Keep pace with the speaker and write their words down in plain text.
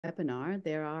webinar.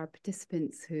 There are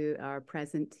participants who are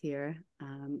present here,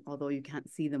 although you can't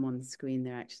see them on the screen.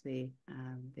 They're actually,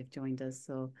 they've joined us.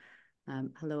 So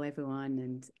hello, everyone,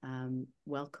 and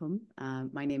welcome.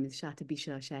 My name is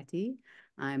Shatabisha Shetty.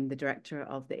 I'm the director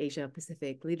of the Asia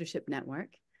Pacific Leadership Network.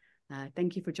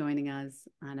 Thank you for joining us,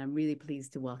 and I'm really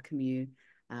pleased to welcome you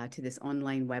to this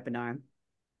online webinar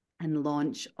and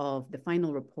launch of the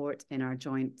final report in our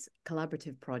joint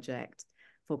collaborative project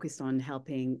focused on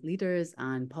helping leaders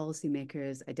and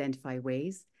policymakers identify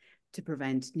ways to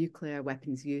prevent nuclear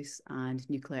weapons use and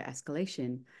nuclear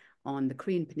escalation on the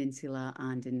Korean Peninsula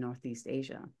and in Northeast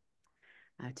Asia.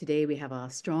 Today, we have a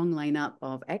strong lineup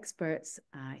of experts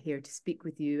here to speak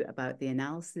with you about the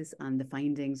analysis and the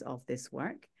findings of this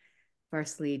work.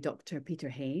 Firstly, Dr. Peter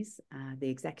Hayes, the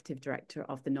Executive Director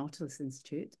of the Nautilus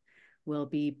Institute, will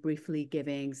be briefly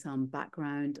giving some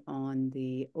background on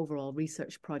the overall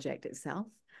research project itself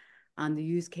and the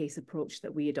use case approach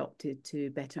that we adopted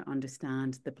to better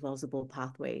understand the plausible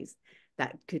pathways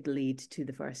that could lead to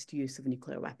the first use of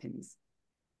nuclear weapons.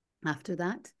 After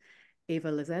that,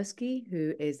 Eva Lazowski,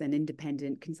 who is an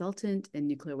independent consultant in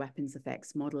nuclear weapons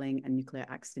effects modeling and nuclear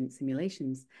accident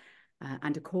simulations,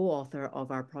 and a co-author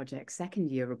of our project's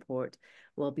second-year report,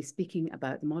 will be speaking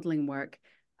about the modeling work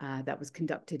that was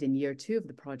conducted in year 2 of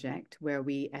the project, where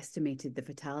we estimated the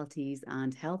fatalities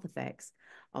and health effects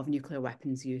of nuclear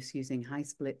weapons use using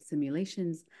high-split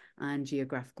simulations and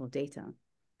geographical data.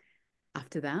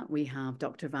 After that, we have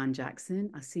Dr. Van Jackson,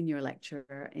 a senior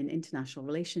lecturer in international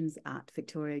relations at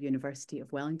Victoria University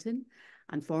of Wellington,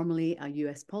 and formerly a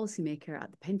US policymaker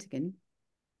at the Pentagon.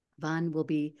 Van will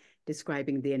be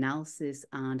describing the analysis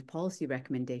and policy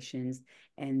recommendations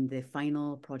in the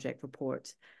final project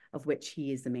report, of which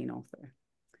he is the main author.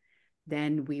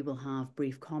 Then we will have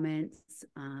brief comments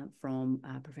from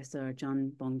Professor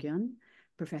Jun Bongyeon,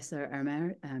 Professor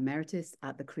Emeritus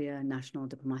at the Korea National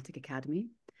Diplomatic Academy,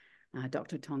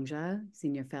 Dr. Tong Zhao,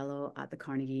 Senior Fellow at the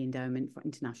Carnegie Endowment for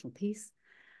International Peace,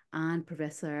 and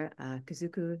Professor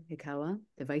Kazuko Hikawa,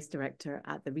 the Vice Director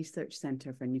at the Research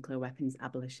Center for Nuclear Weapons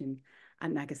Abolition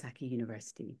at Nagasaki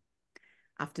University.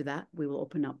 After that, we will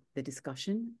open up the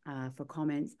discussion for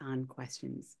comments and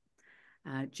questions.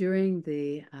 During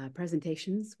the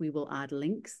presentations, we will add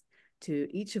links to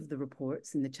each of the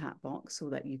reports in the chat box so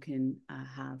that you can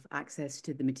have access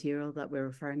to the material that we're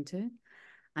referring to.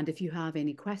 And if you have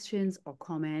any questions or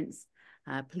comments,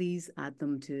 please add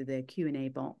them to the Q&A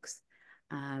box.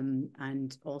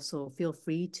 And also feel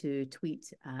free to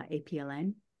tweet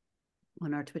APLN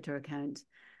on our Twitter account,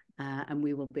 and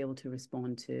we will be able to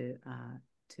respond to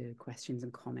questions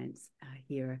and comments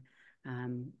here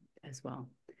as well.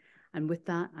 And with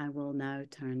that, I will now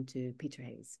turn to Peter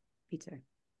Hayes. Peter.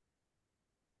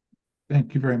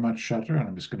 Thank you very much, Shutter. And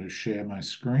I'm just going to share my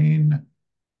screen.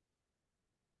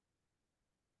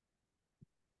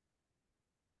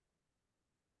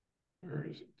 Where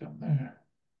is it? Down there.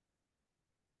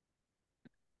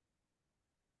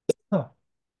 Oh.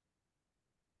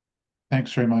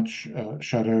 Thanks very much,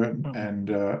 Shutter. And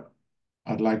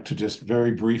I'd like to just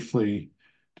very briefly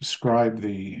describe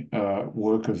the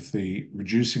work of the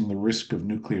Reducing the Risk of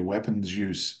Nuclear Weapons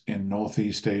Use in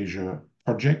Northeast Asia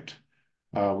project,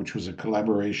 which was a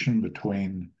collaboration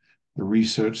between the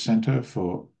Research Center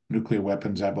for Nuclear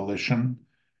Weapons Abolition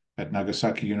at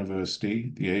Nagasaki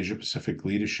University, the Asia Pacific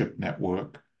Leadership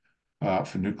Network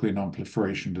for Nuclear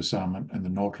Nonproliferation Disarmament, and the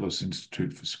Nautilus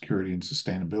Institute for Security and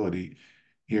Sustainability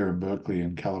here in Berkeley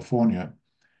in California.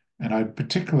 And I'd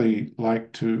particularly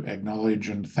like to acknowledge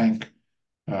and thank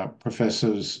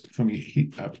Professors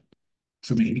Fumihiko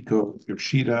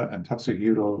Yoshida and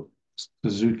Tatsuhiro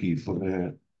Suzuki for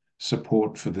their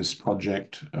support for this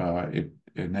project. It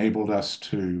enabled us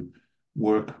to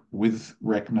work with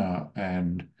RECNA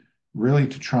and really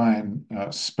to try and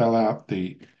spell out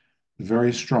the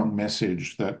very strong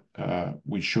message that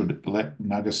we should let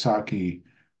Nagasaki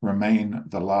remain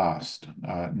the last.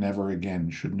 Never again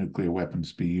should nuclear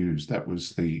weapons be used. That was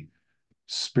the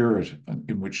spirit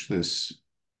in which this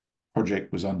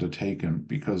project was undertaken,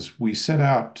 because we set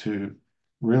out to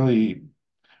really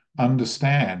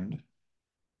understand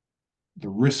the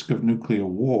risk of nuclear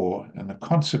war and the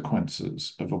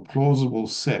consequences of a plausible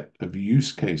set of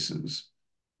use cases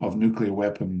of nuclear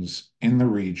weapons in the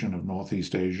region of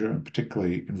Northeast Asia, and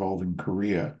particularly involving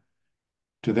Korea,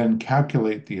 to then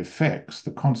calculate the effects,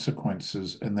 the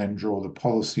consequences, and then draw the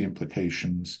policy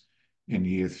implications in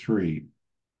year 3.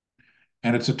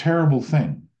 And it's a terrible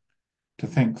thing to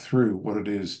think through what it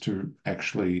is to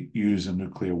actually use a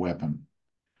nuclear weapon.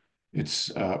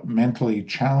 It's mentally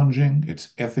challenging, it's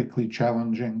ethically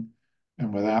challenging,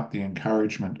 and without the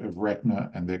encouragement of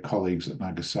RECNA and their colleagues at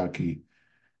Nagasaki,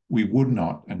 we would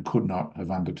not and could not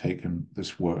have undertaken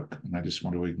this work. And I just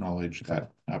want to acknowledge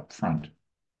that up front.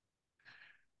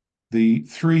 The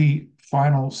 3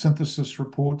 final synthesis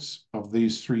reports of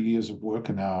these 3 years of work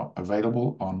are now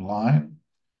available online.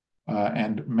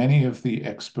 And many of the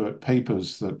expert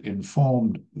papers that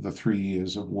informed the 3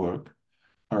 years of work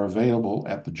are available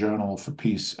at the Journal for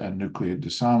Peace and Nuclear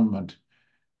Disarmament,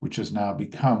 which has now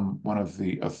become one of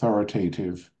the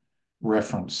authoritative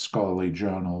reference scholarly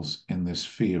journals in this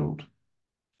field.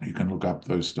 You can look up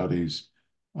those studies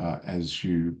as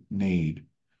you need.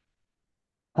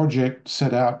 Project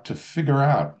set out to figure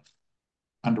out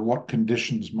under what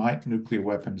conditions might nuclear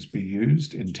weapons be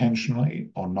used intentionally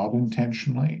or not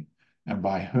intentionally, and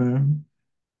by whom,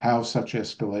 how such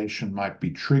escalation might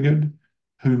be triggered,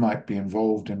 who might be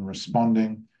involved in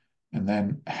responding, and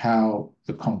then how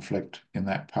the conflict in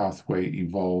that pathway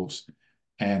evolves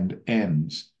and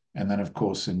ends. And then, of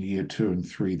course, in year 2 and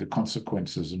 3, the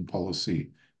consequences and policy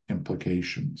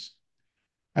implications.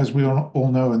 As we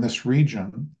all know in this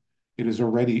region, it is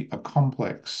already a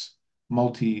complex,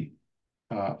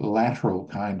 multilateral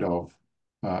kind of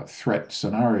threat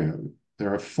scenario.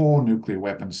 There are 4 nuclear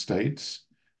weapon states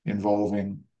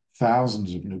involving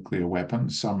thousands of nuclear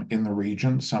weapons, some in the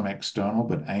region, some external,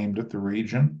 but aimed at the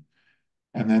region.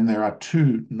 And then there are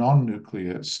 2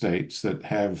 non-nuclear states that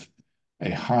have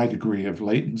a high degree of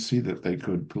latency, that they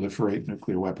could proliferate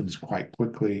nuclear weapons quite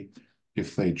quickly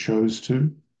if they chose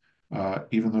to.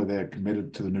 Even though they're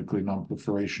committed to the Nuclear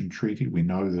Non-Proliferation Treaty, we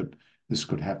know that this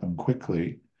could happen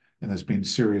quickly. And there's been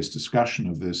serious discussion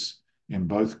of this in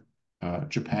both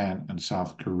Japan and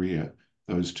South Korea,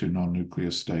 those 2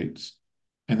 non-nuclear states.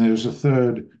 And there's a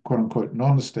third, quote unquote,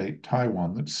 non-state,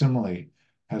 Taiwan, that similarly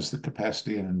has the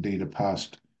capacity and indeed a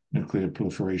past nuclear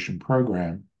proliferation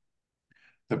program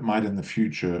that might in the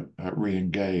future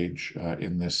re-engage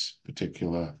in this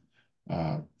particular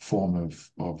form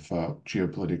of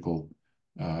geopolitical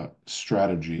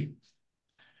strategy.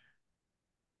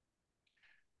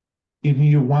 In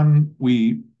year 1,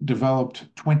 we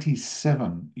developed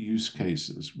 27 use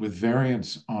cases with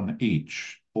variants on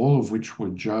each, all of which were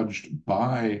judged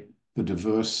by the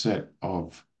diverse set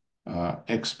of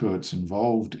experts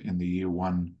involved in the year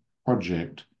 1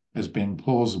 project as being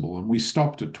plausible. And we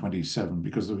stopped at 27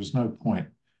 because there was no point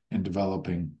in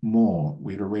developing more.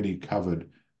 We'd already covered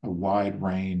a wide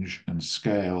range and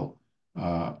scale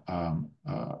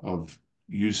of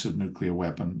use of nuclear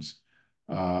weapons.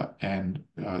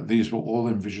 These were all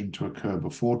envisioned to occur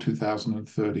before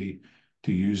 2030,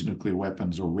 to use nuclear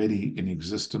weapons already in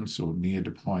existence or near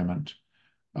deployment.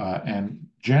 And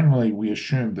generally, we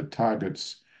assumed that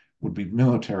targets would be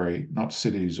military, not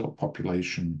cities or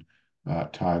population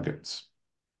targets.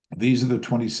 These are the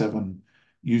 27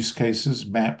 use cases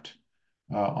mapped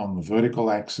on the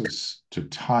vertical axis to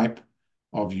type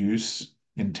of use,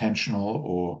 intentional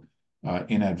or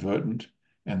inadvertent,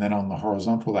 and then on the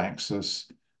horizontal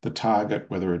axis, the target,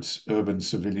 whether it's urban,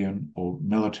 civilian, or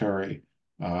military,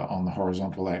 on the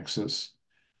horizontal axis.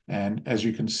 And as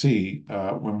you can see,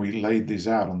 when we laid these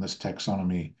out on this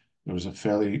taxonomy, there was a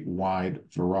fairly wide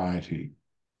variety.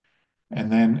 And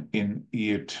then in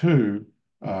year 2,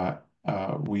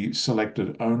 we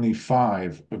selected only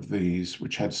 5 of these,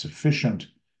 which had sufficient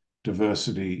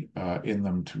diversity in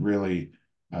them to really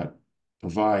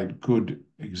provide good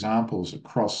examples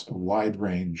across a wide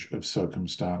range of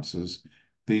circumstances,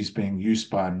 these being used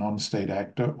by a non-state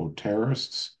actor or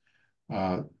terrorists,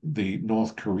 the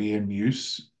North Korean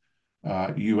use,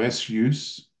 US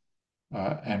use,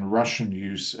 and Russian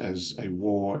use as a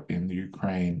war in the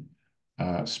Ukraine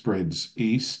spreads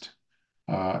east,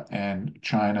 and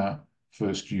China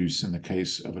first use in the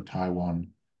case of a Taiwan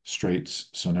Straits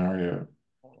scenario.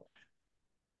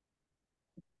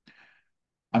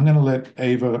 I'm going to let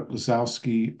Eva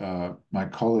Lazowski, my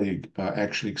colleague,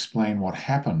 actually explain what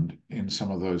happened in some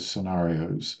of those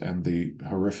scenarios and the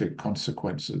horrific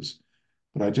consequences.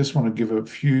 But I just want to give a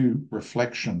few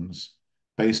reflections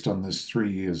based on this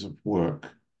 3 years of work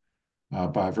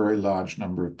by a very large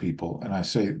number of people. And I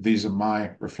say these are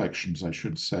my reflections, I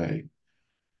should say.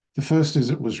 The first is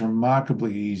it was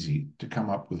remarkably easy to come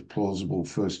up with plausible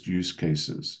first use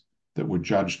cases that were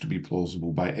judged to be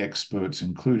plausible by experts,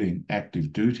 including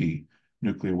active duty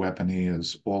nuclear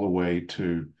weaponeers, all the way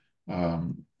to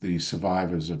the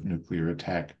survivors of nuclear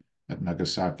attack at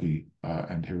Nagasaki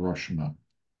and Hiroshima.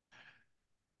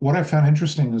 What I found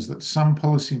interesting is that some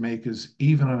policymakers,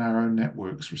 even in our own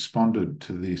networks, responded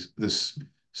to this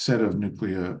set of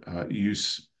nuclear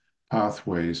use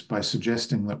pathways by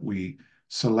suggesting that we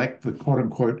select the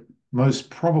quote-unquote most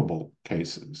probable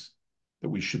cases, that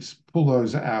we should pull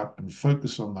those out and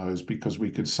focus on those because we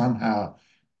could somehow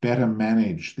better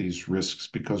manage these risks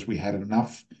because we had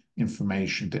enough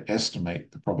information to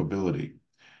estimate the probability.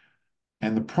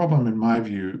 And the problem, in my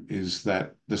view, is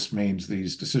that this means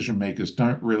these decision makers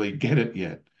don't really get it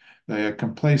yet. They are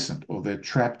complacent or they're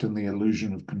trapped in the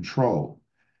illusion of control.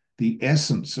 The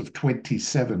essence of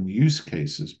 27 use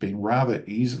cases being rather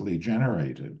easily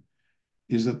generated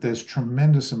is that there's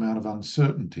tremendous amount of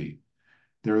uncertainty.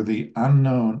 There are the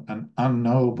unknown and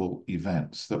unknowable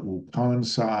events that will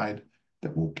coincide,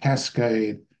 that will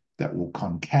cascade, that will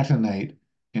concatenate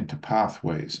into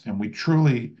pathways. And we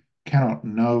truly cannot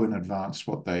know in advance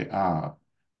what they are.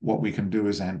 What we can do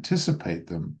is anticipate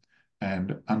them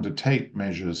and undertake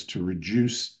measures to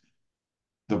reduce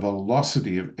the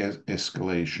velocity of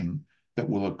escalation that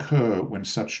will occur when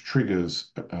such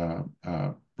triggers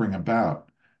bring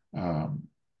about the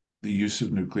use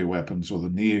of nuclear weapons or the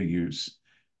near use.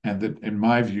 And that, in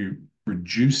my view,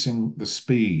 reducing the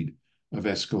speed of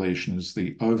escalation is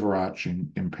the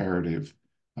overarching imperative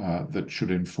that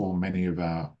should inform many of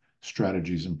our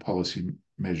strategies and policy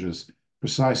measures,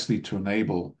 precisely to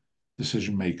enable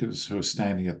decision makers who are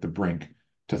standing at the brink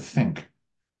to think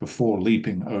before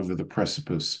leaping over the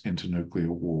precipice into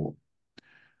nuclear war.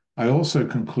 I also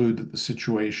conclude that the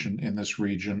situation in this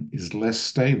region is less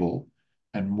stable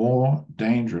and more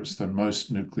dangerous than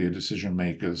most nuclear decision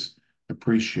makers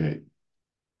appreciate,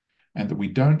 and that we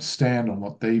don't stand on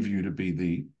what they view to be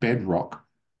the bedrock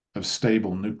of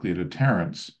stable nuclear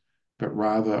deterrence, but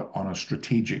rather on a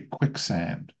strategic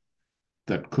quicksand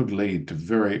that could lead to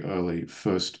very early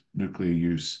first nuclear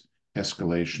use,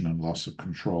 escalation, and loss of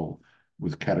control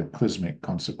with cataclysmic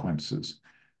consequences.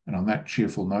 And on that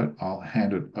cheerful note, I'll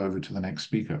hand it over to the next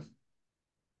speaker.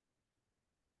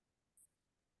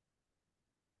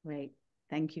 Great.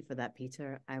 Thank you for that,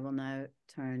 Peter. I will now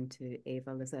turn to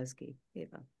Eva Lazowski.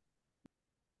 Eva.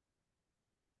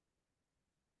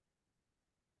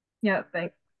 Yeah,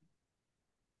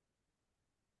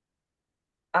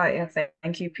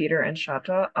 thank you, Peter and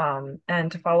Shata.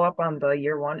 And to follow up on the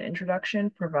year one introduction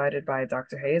provided by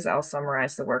Dr. Hayes, I'll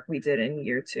summarize the work we did in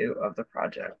year two of the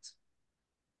project.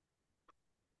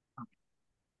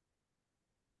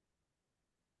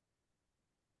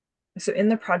 So in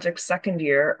the project's second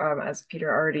year, as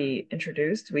Peter already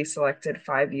introduced, we selected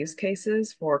 5 use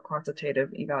cases for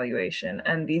quantitative evaluation.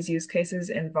 And these use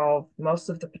cases involve most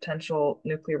of the potential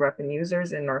nuclear weapon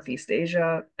users in Northeast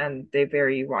Asia, and they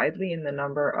vary widely in the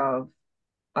number of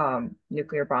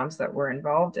nuclear bombs that were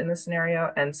involved in the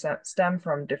scenario and stem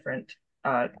from different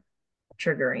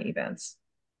triggering events.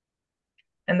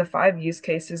 And the 5 use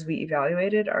cases we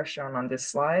evaluated are shown on this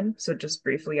slide. So just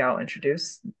briefly, I'll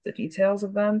introduce the details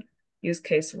of them. Use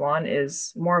case 1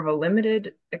 is more of a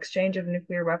limited exchange of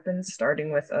nuclear weapons,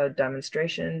 starting with a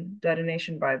demonstration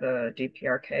detonation by the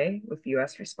DPRK, with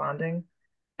US responding.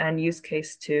 And use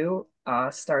case 2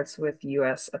 starts with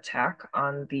US attack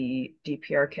on the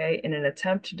DPRK in an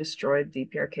attempt to destroy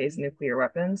DPRK's nuclear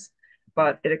weapons,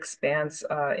 but it expands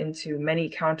into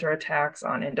many counterattacks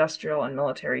on industrial and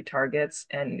military targets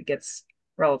and gets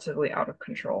relatively out of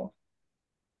control.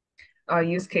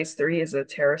 Use case 3 is a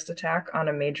terrorist attack on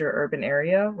a major urban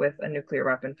area with a nuclear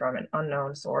weapon from an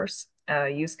unknown source.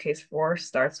 Use case 4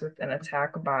 starts with an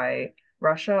attack by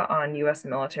Russia on US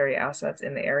military assets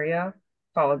in the area,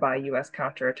 followed by US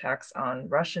counterattacks on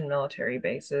Russian military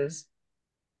bases.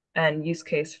 And use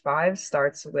case 5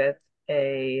 starts with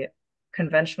a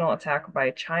conventional attack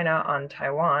by China on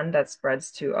Taiwan that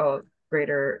spreads to a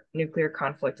greater nuclear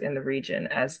conflict in the region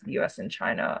as the US and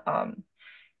China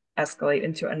escalate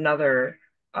into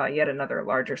yet another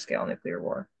larger scale nuclear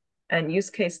war. And use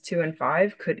case 2 and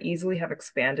 5 could easily have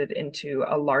expanded into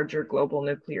a larger global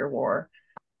nuclear war.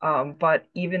 But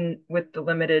even with the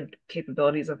limited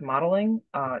capabilities of modeling,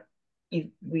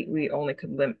 we only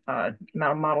could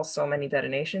model so many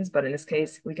detonations, but in this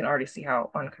case, we can already see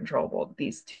how uncontrollable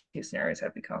these 2 scenarios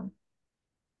have become.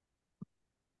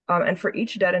 And for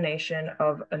each detonation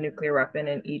of a nuclear weapon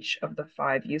in each of the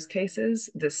 5 use cases,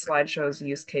 this slide shows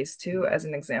use case 2 as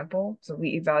an example. So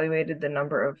we evaluated the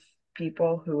number of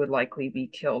people who would likely be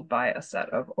killed by a set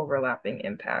of overlapping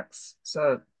impacts.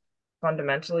 So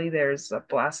fundamentally, there's a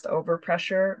blast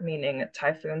overpressure, meaning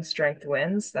typhoon strength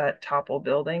winds that topple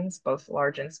buildings, both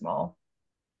large and small.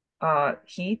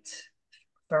 Heat,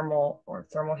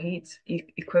 thermal heat,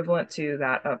 equivalent to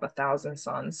that of 1,000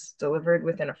 suns, delivered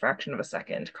within a fraction of a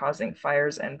second, causing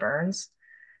fires and burns.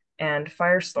 And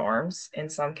firestorms, in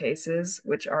some cases,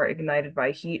 which are ignited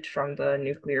by heat from the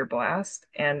nuclear blast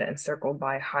and encircled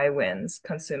by high winds,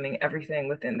 consuming everything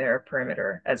within their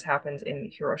perimeter, as happened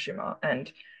in Hiroshima,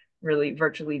 and really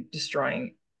virtually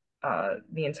destroying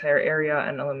the entire area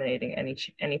and eliminating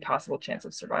any possible chance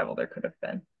of survival there could have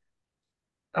been.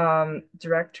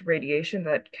 Direct radiation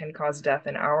that can cause death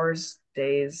in hours,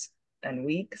 days, and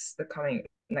weeks, the coming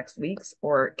next weeks,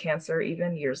 or cancer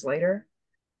even years later.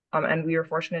 And we were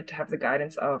fortunate to have the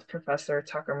guidance of Professor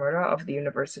Takamura of the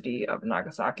University of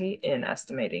Nagasaki in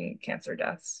estimating cancer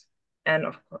deaths and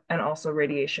also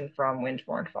radiation from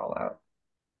wind-borne fallout.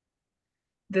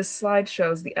 This slide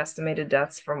shows the estimated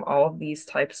deaths from all of these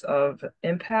types of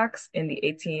impacts in the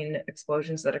 18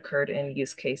 explosions that occurred in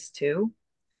use case 2.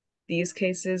 The use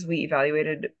cases we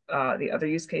evaluated, the other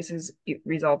use cases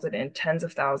resulted in tens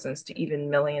of thousands to even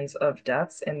millions of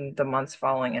deaths in the months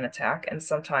following an attack, and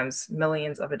sometimes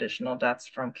millions of additional deaths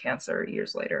from cancer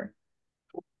years later.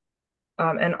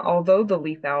 And although the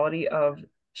lethality of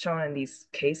shown in these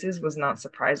cases was not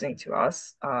surprising to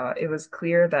us, it was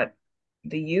clear that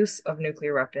the use of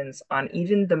nuclear weapons on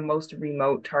even the most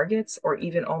remote targets or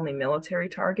even only military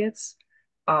targets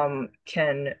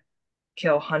can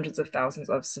kill hundreds of thousands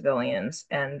of civilians,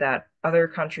 and that other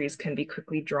countries can be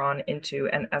quickly drawn into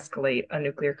and escalate a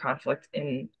nuclear conflict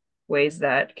in ways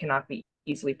that cannot be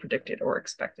easily predicted or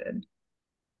expected.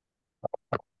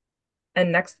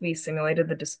 And next, we simulated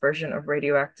the dispersion of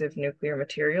radioactive nuclear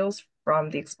materials from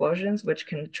the explosions, which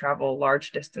can travel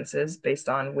large distances based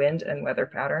on wind and weather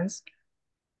patterns.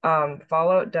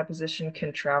 Fallout deposition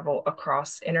can travel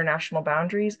across international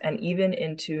boundaries and even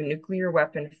into nuclear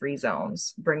weapon-free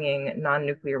zones, bringing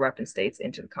non-nuclear weapon states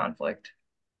into the conflict.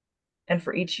 And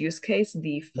for each use case,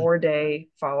 the 4-day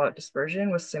fallout dispersion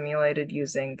was simulated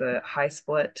using the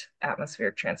high-split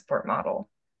atmospheric transport model.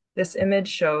 This image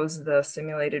shows the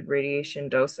simulated radiation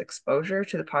dose exposure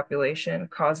to the population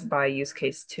caused by use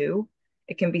case 2.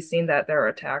 It can be seen that there are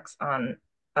attacks on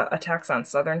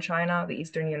southern China, the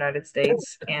eastern United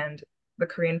States, and the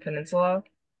Korean Peninsula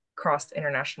crossed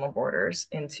international borders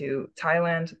into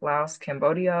Thailand, Laos,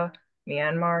 Cambodia,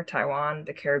 Myanmar, Taiwan,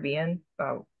 the Caribbean,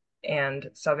 and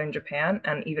southern Japan,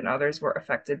 and even others were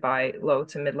affected by low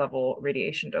to mid-level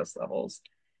radiation dose levels.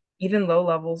 Even low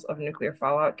levels of nuclear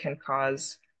fallout can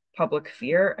cause public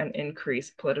fear and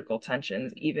increase political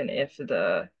tensions, even if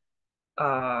the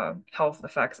health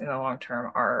effects in the long term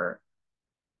are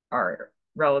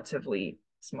relatively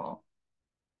small.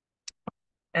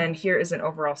 And here is an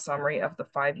overall summary of the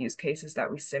 5 use cases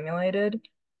that we simulated.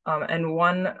 And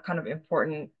one kind of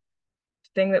important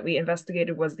thing that we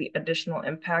investigated was the additional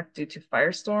impact due to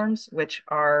firestorms, which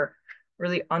are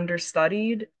really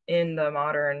understudied in the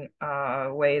modern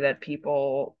way that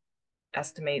people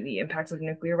estimate the impacts of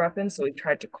nuclear weapons. So we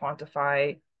tried to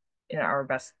quantify in our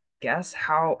best guess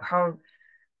how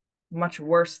much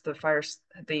worse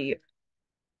the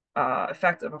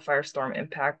effect of a firestorm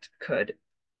impact could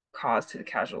cause to the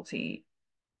casualty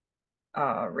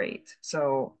rate.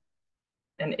 So,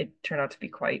 and it turned out to be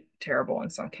quite terrible in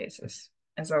some cases.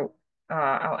 And so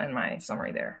I'll end my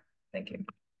summary there. Thank you.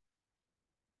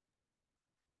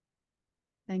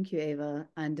 Thank you, Ava.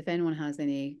 And if anyone has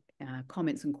any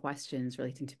comments and questions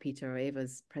relating to Peter or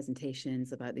Ava's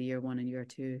presentations about the year 1 and year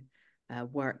 2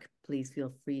 work, please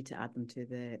feel free to add them to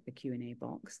the Q&A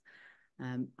box.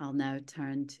 I'll now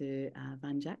turn to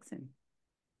Van Jackson.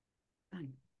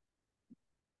 Van.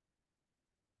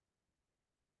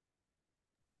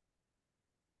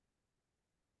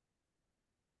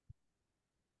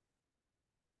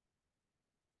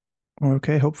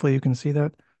 Okay, hopefully you can see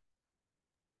that.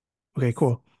 Okay,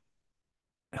 cool.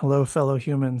 Hello, fellow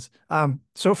humans.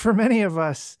 So for many of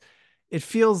us, it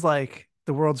feels like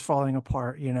the world's falling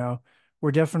apart, you know.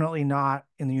 We're definitely not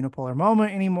in the unipolar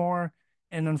moment anymore.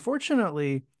 And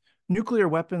unfortunately, nuclear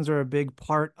weapons are a big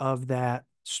part of that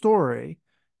story.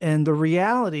 And the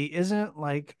reality isn't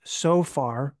like so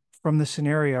far from the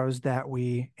scenarios that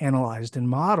we analyzed and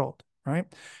modeled, right?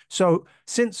 So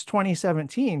since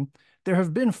 2017, there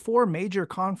have been 4 major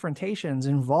confrontations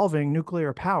involving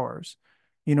nuclear powers.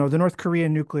 You know, the North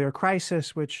Korean nuclear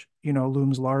crisis, which, you know,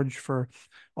 looms large for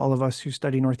all of us who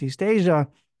study Northeast Asia,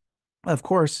 of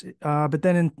course. But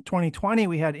then in 2020,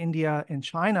 we had India and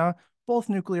China, both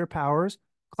nuclear powers,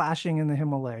 clashing in the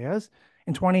Himalayas.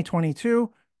 In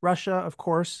 2022, Russia, of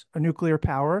course, a nuclear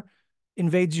power,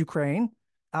 invades Ukraine.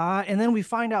 And then we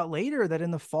find out later that in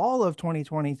the fall of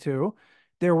 2022,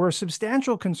 there were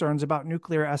substantial concerns about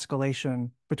nuclear escalation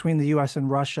between the US and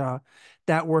Russia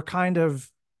that were kind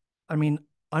of, I mean,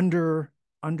 under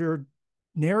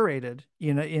narrated,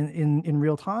 you know, in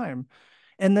real time.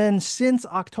 And then since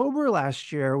October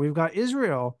last year, we've got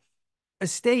Israel, a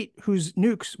state whose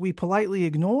nukes we politely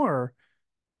ignore,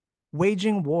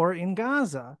 waging war in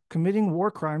Gaza, committing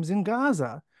war crimes in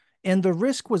Gaza. And the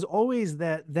risk was always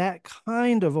that that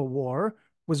kind of a war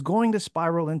was going to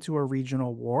spiral into a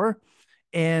regional war.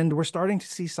 And we're starting to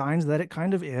see signs that it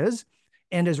kind of is.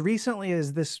 And as recently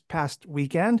as this past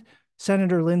weekend,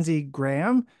 Senator Lindsey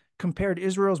Graham compared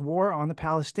Israel's war on the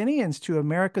Palestinians to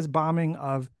America's bombing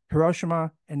of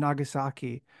Hiroshima and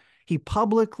Nagasaki. He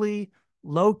publicly,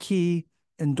 low-key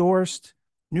endorsed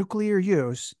nuclear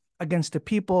use against a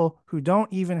people who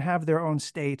don't even have their own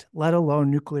state, let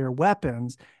alone nuclear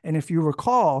weapons. And if you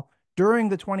recall, during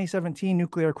the 2017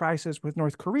 nuclear crisis with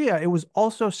North Korea, it was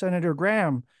also Senator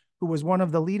Graham who was one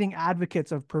of the leading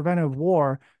advocates of preventive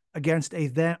war against a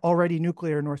then already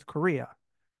nuclear North Korea,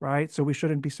 right? So we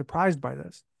shouldn't be surprised by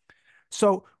this.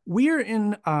 So we're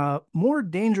in more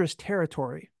dangerous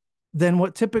territory than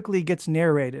what typically gets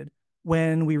narrated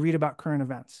when we read about current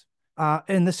events.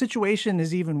 And the situation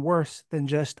is even worse than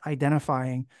just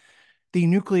identifying the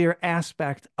nuclear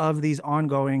aspect of these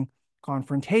ongoing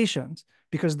confrontations,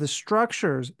 because the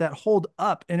structures that hold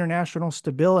up international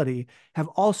stability have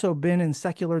also been in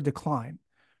secular decline,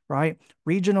 right?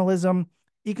 Regionalism,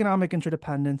 economic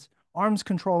interdependence, arms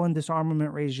control and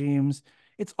disarmament regimes,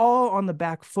 it's all on the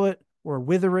back foot or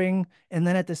withering. And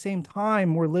then at the same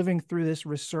time, we're living through this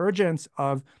resurgence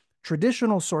of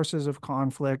traditional sources of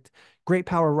conflict, great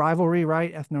power rivalry,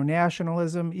 right?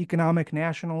 Ethno-nationalism, economic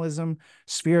nationalism,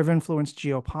 sphere of influence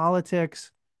geopolitics.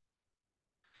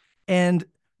 And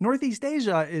Northeast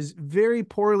Asia is very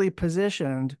poorly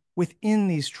positioned within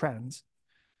these trends.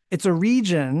 It's a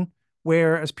region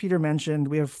where, as Peter mentioned,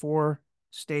 we have 4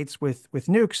 states with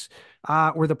nukes,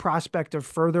 where the prospect of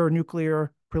further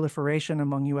nuclear proliferation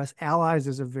among U.S. allies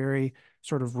is a very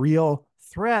sort of real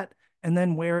threat, and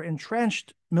then where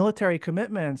entrenched military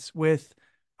commitments with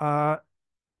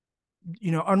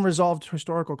unresolved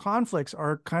historical conflicts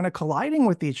are kind of colliding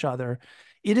with each other.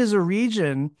 It is a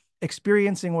region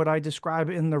experiencing what I describe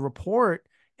in the report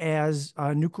as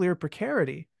nuclear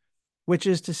precarity, which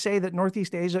is to say that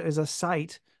Northeast Asia is a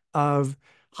site of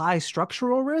high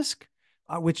structural risk,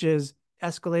 which is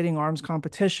escalating arms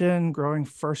competition, growing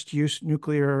first-use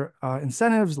nuclear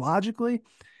incentives logically,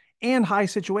 and high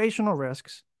situational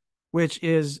risks, which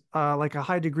is like a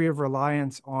high degree of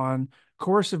reliance on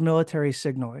coercive military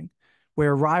signaling,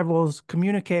 where rivals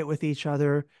communicate with each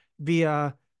other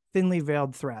via thinly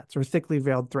veiled threats or thickly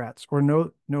veiled threats or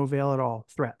no veil at all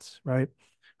threats, right?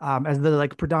 As the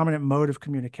like predominant mode of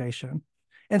communication.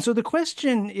 And so the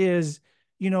question is,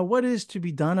 what is to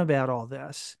be done about all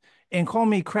this? And call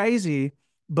me crazy,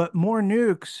 but more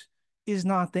nukes is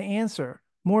not the answer.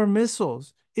 More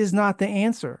missiles is not the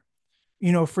answer.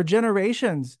 For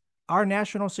generations, our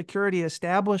national security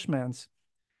establishments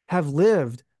have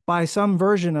lived by some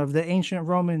version of the ancient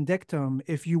Roman dictum,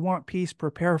 if you want peace,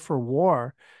 prepare for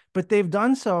war. But they've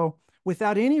done so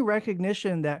without any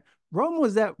recognition that Rome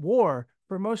was at war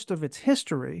for most of its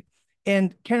history.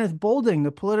 And Kenneth Boulding,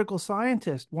 the political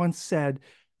scientist, once said,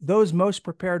 those most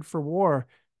prepared for war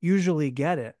usually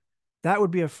get it. That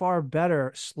would be a far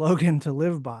better slogan to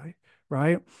live by,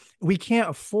 right? We can't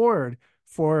afford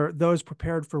for those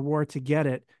prepared for war to get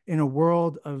it in a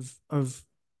world of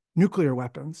nuclear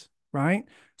weapons, right?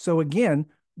 So again,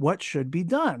 what should be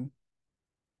done?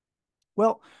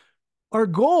 Well, our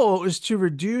goal is to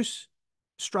reduce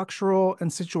structural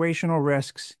and situational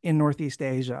risks in Northeast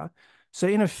Asia. So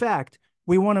in effect,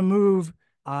 we want to move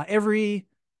every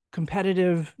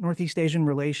competitive Northeast Asian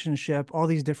relationship, all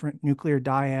these different nuclear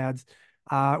dyads,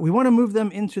 we want to move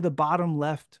them into the bottom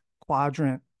left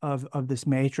quadrant of this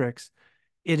matrix.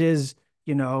 It is,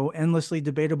 endlessly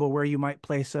debatable where you might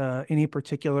place any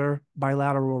particular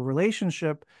bilateral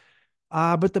relationship.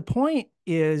 But the point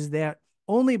is that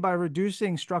only by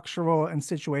reducing structural and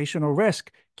situational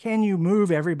risk can you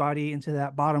move everybody into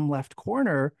that bottom left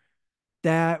corner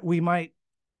that we might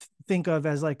think of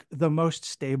as like the most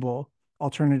stable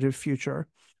alternative future.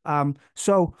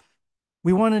 So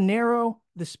we want to narrow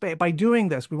the space. By doing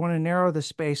this, we want to narrow the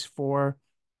space for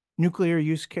nuclear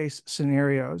use case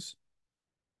scenarios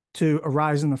to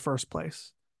arise in the first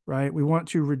place, right? We want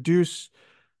to reduce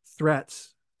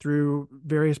threats through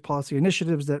various policy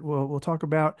initiatives that we'll talk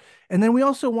about. And then we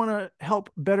also want to help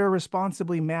better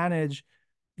responsibly manage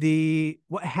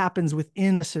what happens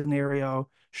within the scenario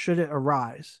should it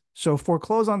arise. So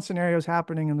foreclose on scenarios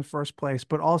happening in the first place,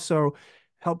 but also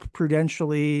help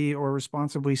prudentially or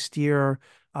responsibly steer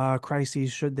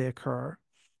crises should they occur.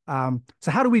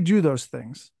 So how do we do those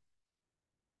things?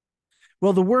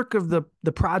 Well, the work of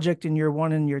the project in year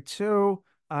 1 and year 2,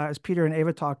 as Peter and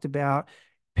Ava talked about,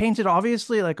 painted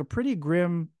obviously like a pretty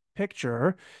grim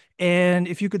picture. And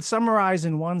if you could summarize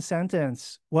in one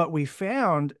sentence what we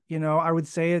found, I would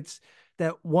say it's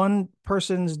that one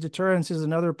person's deterrence is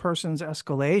another person's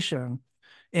escalation.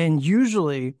 And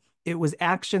usually it was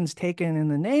actions taken in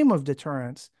the name of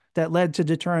deterrence that led to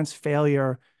deterrence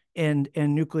failure and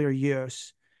nuclear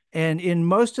use. And in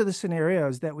most of the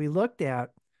scenarios that we looked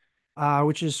at,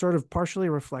 which is sort of partially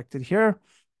reflected here,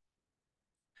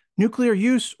 nuclear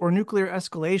use or nuclear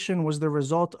escalation was the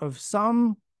result of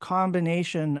some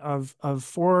combination of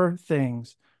four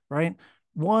things, right?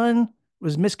 One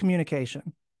was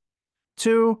miscommunication.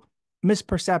 Two,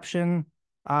 misperception,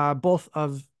 both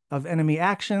of enemy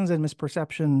actions and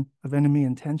misperception of enemy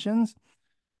intentions.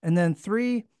 And then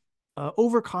three,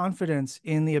 overconfidence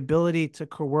in the ability to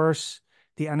coerce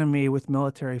the enemy with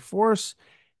military force.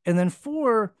 And then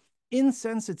four,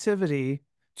 insensitivity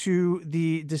to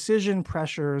the decision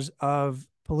pressures of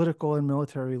political and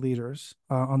military leaders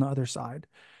on the other side.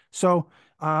 So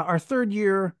our third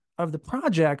year of the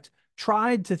project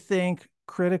tried to think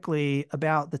critically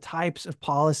about the types of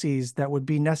policies that would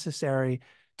be necessary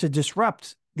to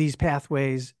disrupt these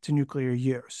pathways to nuclear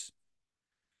use.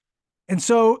 And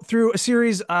so through a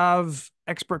series of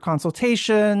expert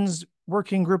consultations,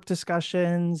 working group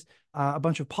discussions, a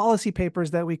bunch of policy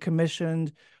papers that we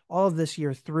commissioned, all of this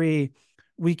year three,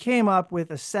 we came up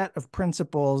with a set of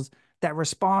principles that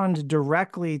respond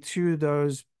directly to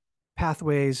those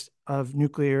pathways of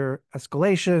nuclear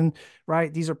escalation,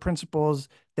 right? These are principles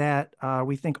that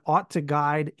we think ought to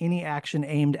guide any action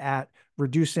aimed at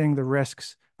reducing the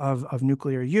risks of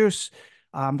nuclear use.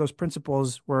 Those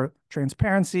principles were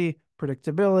transparency,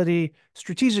 predictability,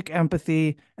 strategic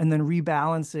empathy, and then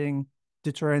rebalancing,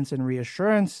 deterrence, and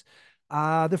reassurance.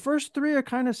 The first three are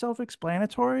kind of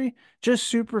self-explanatory. Just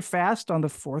super fast on the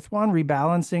fourth one,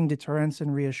 rebalancing, deterrence,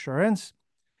 and reassurance.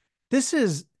 This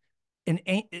is an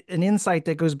insight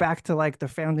that goes back to like the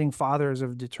founding fathers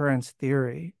of deterrence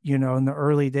theory, you know, in the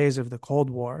early days of the Cold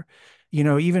War. You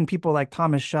know, even people like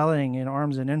Thomas Schelling in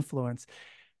Arms and Influence,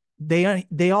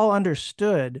 they all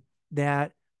understood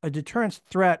that a deterrence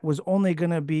threat was only going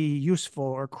to be useful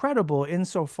or credible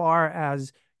insofar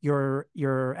as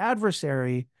your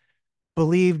adversary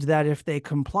believed that if they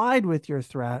complied with your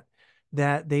threat,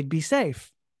 that they'd be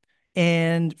safe.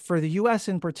 And for the US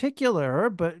in particular,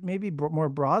 but maybe more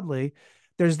broadly,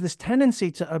 there's this tendency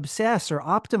to obsess or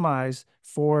optimize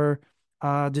for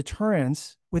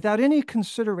deterrence without any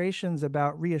considerations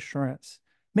about reassurance,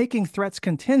 making threats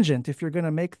contingent if you're going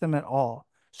to make them at all.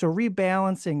 So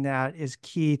rebalancing that is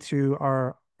key to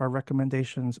our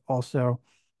recommendations also.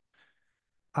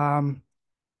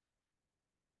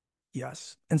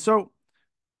 Yes. And so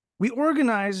we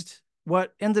organized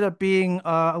what ended up being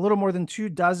a little more than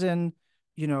 24,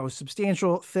 you know,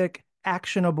 substantial, thick,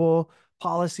 actionable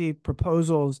policy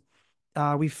proposals.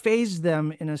 We phased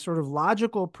them in a sort of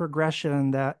logical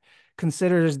progression that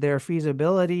considers their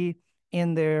feasibility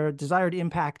and their desired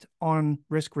impact on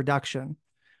risk reduction.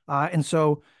 And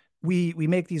so we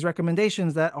make these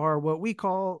recommendations that are what we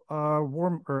call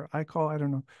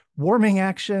warming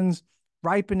actions,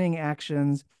 ripening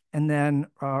actions, and then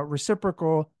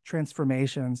reciprocal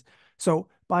transformations. So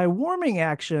by warming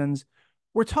actions,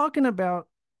 we're talking about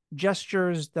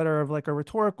gestures that are of like a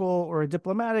rhetorical or a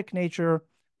diplomatic nature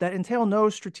that entail no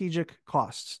strategic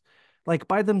costs. Like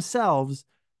by themselves,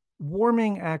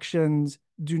 warming actions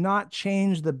do not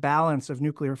change the balance of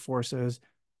nuclear forces.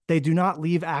 They do not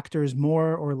leave actors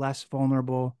more or less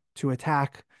vulnerable to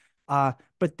attack,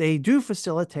 but they do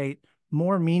facilitate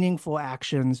more meaningful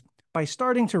actions by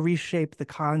starting to reshape the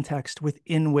context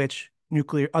within which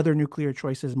other nuclear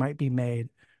choices might be made,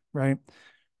 right?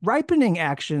 Ripening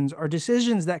actions are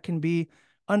decisions that can be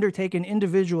undertaken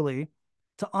individually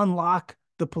to unlock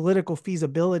the political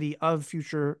feasibility of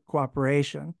future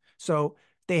cooperation. So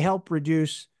they help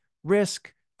reduce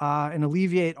risk and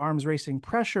alleviate arms racing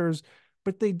pressures,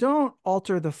 but they don't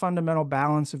alter the fundamental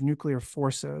balance of nuclear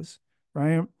forces,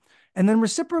 right? And then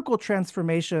reciprocal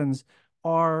transformations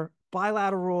are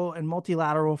bilateral and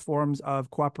multilateral forms of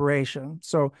cooperation.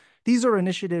 So these are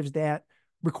initiatives that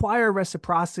require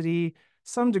reciprocity,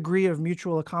 some degree of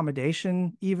mutual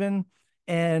accommodation even,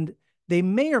 and they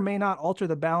may or may not alter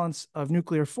the balance of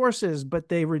nuclear forces, but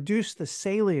they reduce the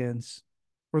salience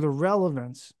or the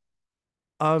relevance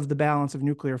of the balance of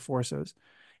nuclear forces.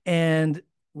 And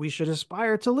we should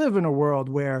aspire to live in a world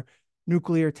where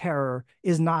nuclear terror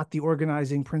is not the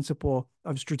organizing principle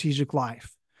of strategic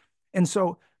life. And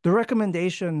so the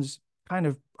recommendations kind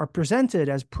of are presented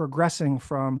as progressing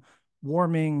from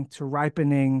warming to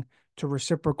ripening to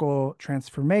reciprocal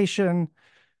transformation,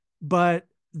 but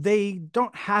they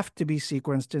don't have to be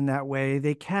sequenced in that way.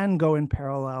 They can go in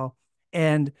parallel,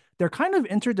 and they're kind of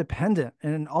interdependent.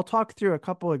 And I'll talk through a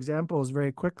couple examples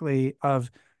very quickly of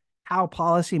how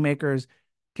policymakers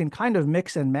can kind of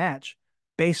mix and match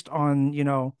based on, you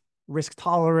know, risk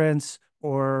tolerance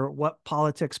or what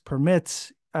politics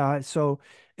permits. So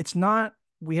it's not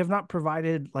we have not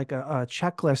provided like a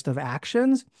checklist of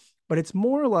actions, but it's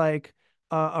more like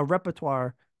a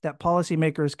repertoire that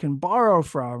policymakers can borrow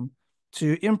from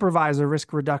to improvise a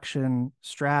risk reduction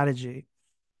strategy.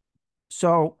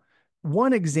 So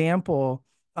one example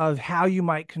of how you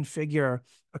might configure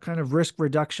a kind of risk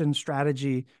reduction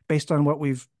strategy based on what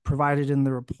we've provided in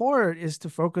the report is to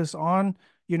focus on,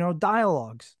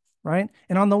 dialogues, right?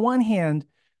 And on the one hand,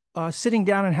 sitting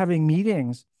down and having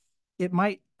meetings, it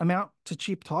might amount to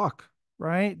cheap talk,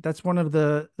 right? That's one of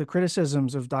the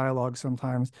criticisms of dialogue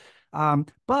sometimes. But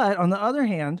on the other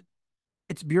hand,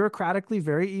 it's bureaucratically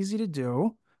very easy to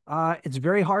do. It's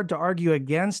very hard to argue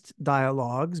against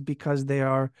dialogues because they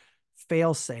are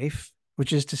fail safe,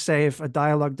 which is to say, if a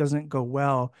dialogue doesn't go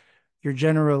well, you're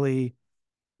generally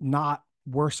not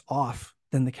worse off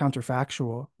than the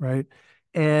counterfactual, right?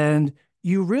 And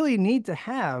you really need to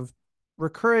have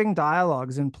recurring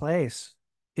dialogues in place,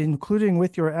 including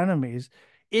with your enemies,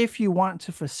 if you want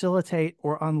to facilitate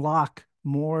or unlock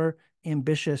more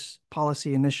ambitious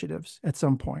policy initiatives at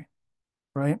some point,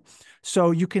 right?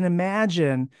 So you can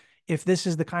imagine if this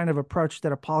is the kind of approach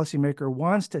that a policymaker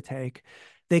wants to take,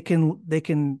 they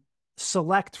can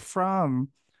select from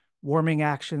warming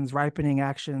actions, ripening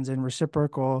actions, and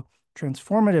reciprocal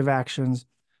transformative actions,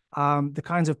 the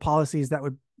kinds of policies that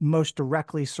would most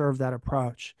directly serve that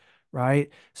approach, right?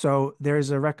 So there's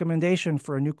a recommendation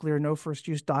for a nuclear no first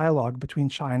use dialogue between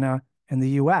China and the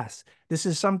US. This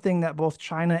is something that both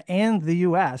China and the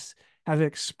US have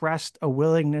expressed a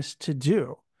willingness to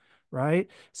do, right?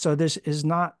 So this is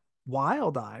not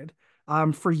wild-eyed.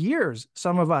 For years,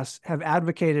 some of us have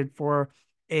advocated for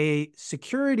a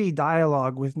security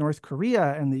dialogue with North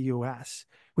Korea and the US,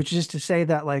 which is to say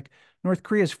that like North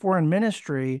Korea's foreign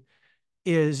ministry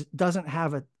doesn't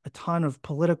have a ton of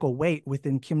political weight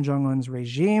within Kim Jong-un's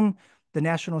regime. The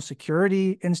national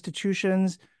security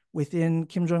institutions within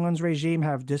Kim Jong-un's regime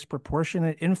have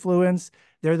disproportionate influence.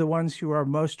 They're the ones who are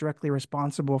most directly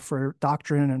responsible for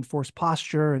doctrine and force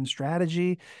posture and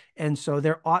strategy. And so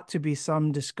there ought to be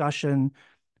some discussion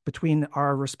between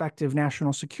our respective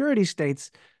national security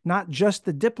states, not just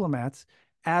the diplomats,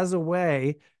 as a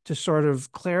way to sort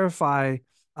of clarify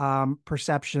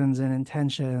perceptions and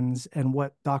intentions and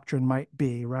what doctrine might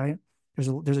be, right?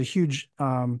 There's a huge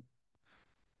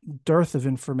dearth of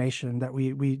information that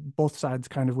we both sides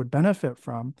kind of would benefit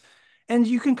from. And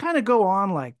you can kind of go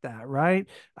on like that, right?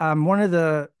 One of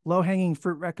the low-hanging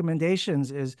fruit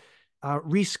recommendations is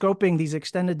rescoping these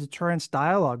extended deterrence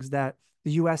dialogues that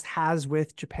the US has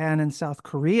with Japan and South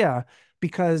Korea,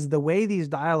 because the way these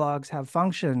dialogues have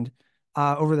functioned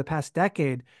over the past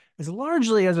decade is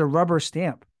largely as a rubber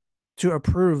stamp to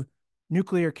approve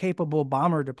nuclear-capable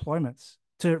bomber deployments,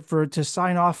 to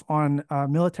sign off on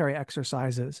military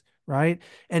exercises, right?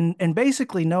 And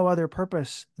basically no other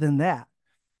purpose than that.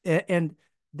 And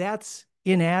that's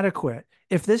inadequate.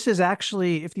 If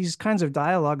these kinds of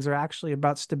dialogues are actually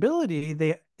about stability,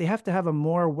 they have to have a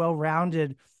more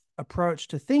well-rounded approach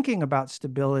to thinking about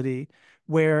stability,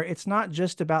 where it's not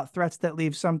just about threats that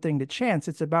leave something to chance.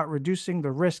 It's about reducing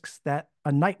the risks that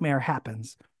a nightmare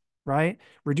happens, right?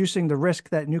 Reducing the risk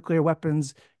that nuclear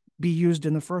weapons be used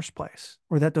in the first place,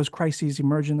 or that those crises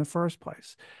emerge in the first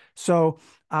place. So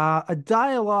a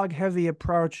dialogue-heavy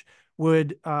approach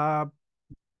would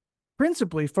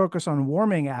principally focus on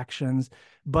warming actions,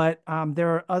 but there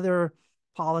are other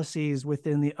policies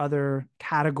within the other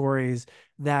categories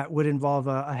that would involve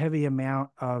a heavy amount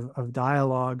of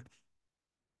dialogue.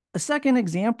 A second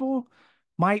example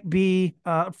might be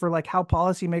for like how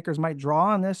policymakers might draw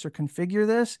on this or configure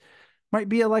this, might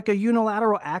be like a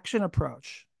unilateral action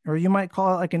approach, or you might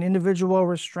call it like an individual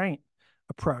restraint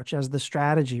approach as the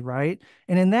strategy, right?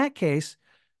 And in that case,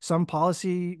 some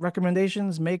policy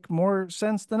recommendations make more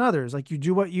sense than others. Like you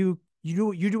do what you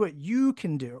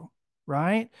can do,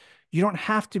 right? You don't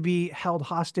have to be held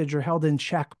hostage or held in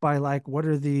check by like, what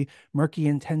are the murky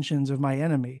intentions of my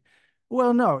enemy?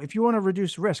 Well, no, if you want to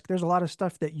reduce risk, there's a lot of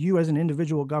stuff that you as an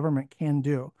individual government can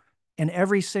do. And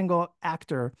every single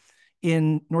actor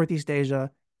in Northeast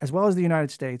Asia, as well as the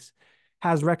United States,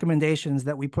 has recommendations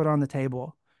that we put on the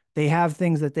table. They have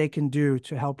things that they can do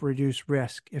to help reduce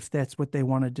risk if that's what they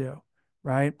want to do,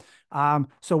 right?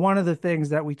 So one of the things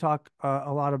that we talk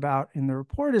a lot about in the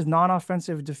report is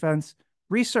non-offensive defense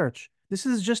research. This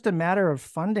is just a matter of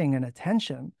funding and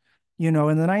attention. In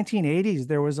the 1980s,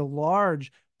 there was a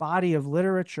large body of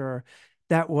literature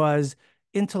that was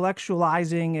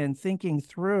intellectualizing and thinking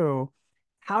through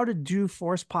how to do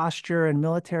force posture and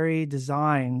military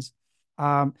designs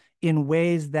in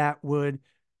ways that would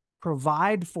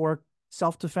provide for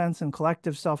self-defense and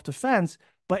collective self-defense,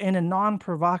 but in a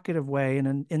non-provocative way,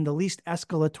 in the least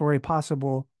escalatory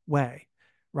possible way,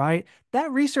 right? That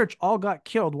research all got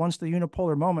killed once the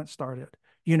unipolar moment started.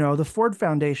 The Ford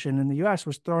Foundation in the US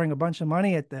was throwing a bunch of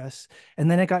money at this,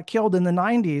 and then it got killed in the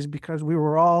 90s because we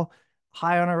were all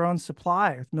high on our own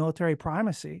supply with military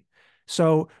primacy.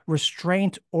 So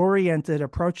restraint-oriented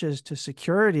approaches to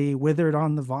security withered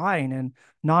on the vine, and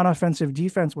non-offensive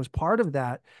defense was part of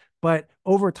that. But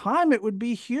over time, it would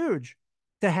be huge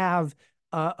to have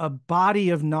a body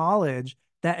of knowledge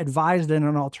that advised in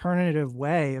an alternative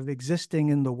way of existing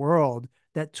in the world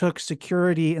that took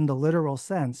security in the literal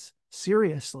sense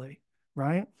seriously,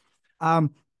 right?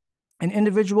 An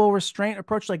individual restraint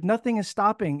approach, like nothing is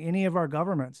stopping any of our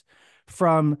governments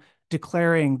from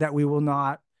declaring that we will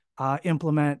not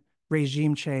implement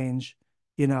regime change,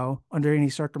 under any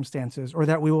circumstances, or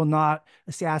that we will not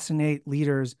assassinate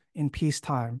leaders in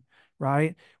peacetime,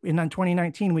 right? In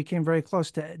 2019, we came very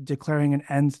close to declaring an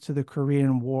end to the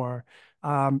Korean War.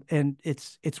 And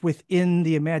it's within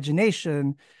the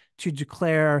imagination to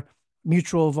declare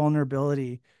mutual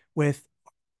vulnerability with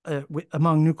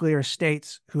among nuclear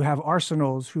states who have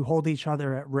arsenals who hold each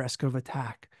other at risk of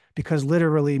attack, because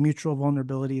literally mutual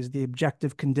vulnerability is the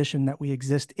objective condition that we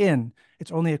exist in.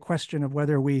 It's only a question of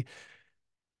whether we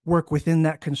work within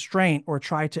that constraint or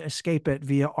try to escape it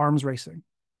via arms racing,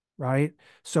 right?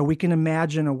 So we can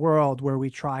imagine a world where we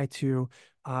try to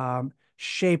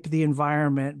shape the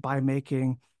environment by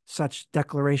making such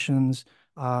declarations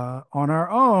on our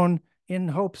own in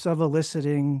hopes of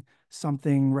eliciting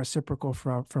something reciprocal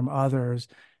from others.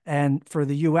 And for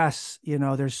the US,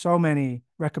 there's so many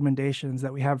recommendations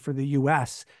that we have for the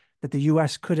US that the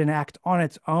US could enact on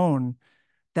its own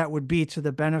that would be to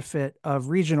the benefit of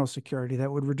regional security,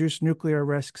 that would reduce nuclear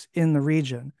risks in the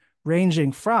region,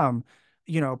 ranging from,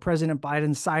 President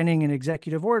Biden signing an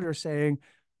executive order saying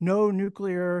no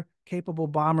nuclear capable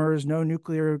bombers, no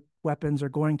nuclear weapons are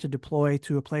going to deploy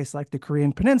to a place like the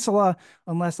Korean Peninsula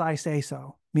unless I say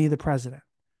so, me, the president,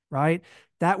 right?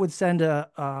 That would send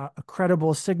a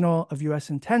credible signal of US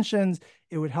intentions.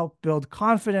 It would help build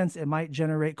confidence. It might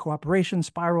generate cooperation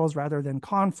spirals rather than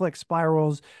conflict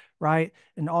spirals, right?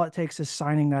 And all it takes is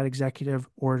signing that executive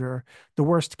order. The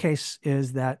worst case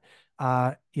is that,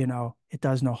 it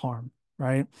does no harm,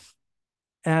 right?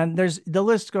 And the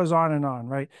list goes on,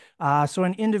 right? So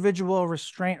an individual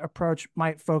restraint approach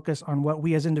might focus on what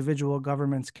we as individual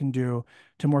governments can do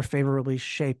to more favorably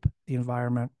shape the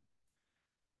environment.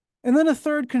 And then a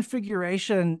third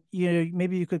configuration,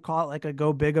 maybe you could call it like a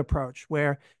go big approach,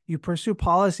 where you pursue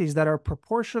policies that are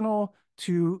proportional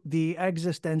to the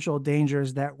existential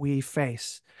dangers that we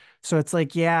face. So it's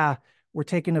like, yeah, we're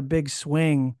taking a big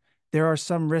swing. There are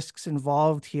some risks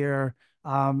involved here.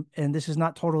 And this is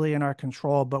not totally in our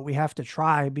control, but we have to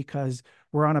try because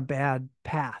we're on a bad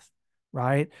path,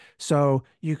 right? So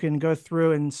you can go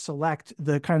through and select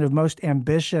the kind of most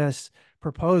ambitious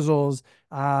proposals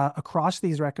across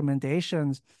these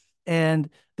recommendations. And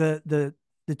the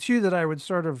two that I would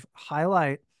sort of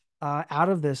highlight out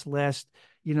of this list,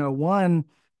 one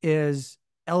is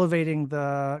elevating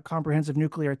the Comprehensive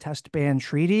Nuclear Test Ban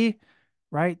Treaty,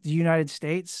 right? The United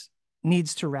States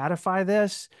needs to ratify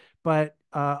this, but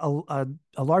a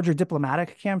larger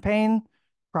diplomatic campaign,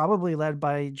 probably led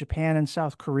by Japan and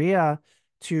South Korea,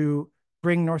 to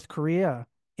bring North Korea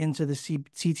into the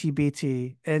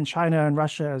CTBT, and China and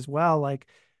Russia as well. Like,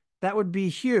 that would be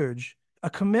huge. A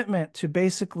commitment to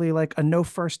basically like a no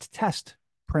first test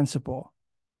principle,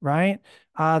 right?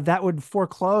 That would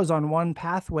foreclose on one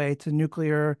pathway to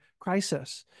nuclear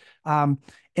crisis. And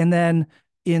then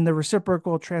in the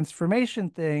reciprocal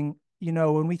transformation thing,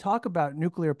 when we talk about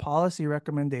nuclear policy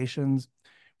recommendations,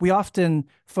 we often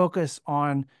focus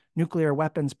on nuclear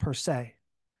weapons per se,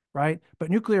 right?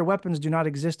 But nuclear weapons do not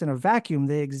exist in a vacuum.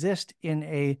 They exist in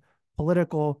a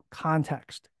political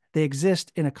context. They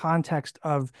exist in a context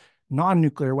of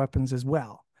non-nuclear weapons as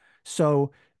well.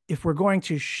 So if we're going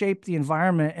to shape the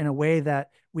environment in a way that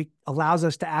allows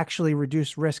us to actually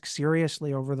reduce risk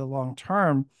seriously over the long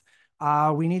term,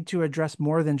 we need to address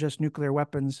more than just nuclear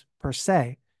weapons per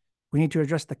se. We need to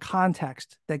address the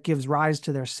context that gives rise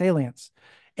to their salience.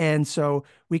 And so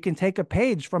we can take a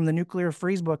page from the nuclear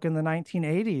freeze book in the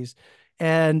 1980s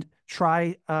and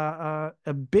try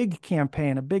a big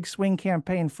campaign, a big swing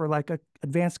campaign for like a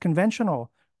advanced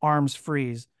conventional arms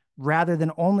freeze rather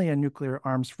than only a nuclear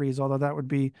arms freeze, although that would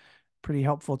be pretty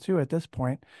helpful too at this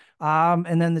point.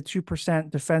 And then the 2%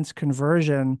 defense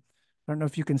conversion, I don't know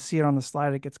if you can see it on the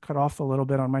slide, it gets cut off a little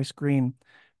bit on my screen,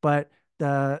 but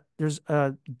there's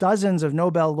dozens of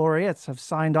Nobel laureates have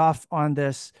signed off on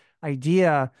this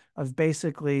idea of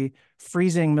basically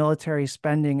freezing military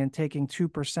spending and taking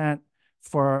 2%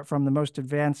 from the most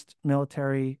advanced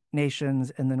military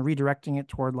nations and then redirecting it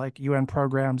toward like UN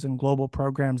programs and global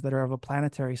programs that are of a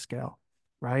planetary scale,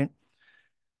 right?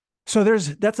 So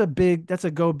that's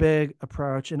a go big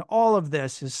approach. And all of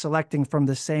this is selecting from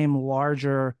the same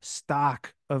larger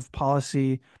stock of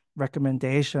policy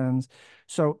recommendations.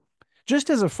 So just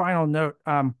as a final note,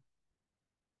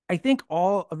 I think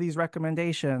all of these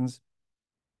recommendations,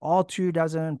 all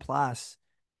 24 plus,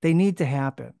 they need to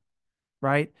happen,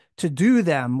 right? To do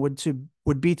them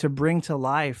would be to bring to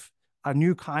life a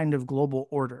new kind of global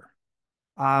order.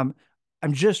 I'm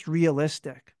just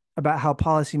realistic about how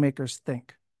policymakers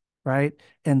think, right?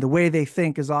 And the way they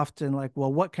think is often like,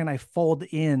 well, what can I fold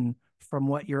in from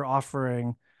what you're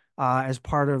offering as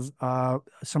part of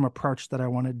some approach that I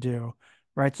want to do,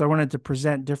 right? So I wanted to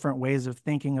present different ways of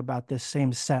thinking about this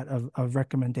same set of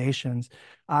recommendations.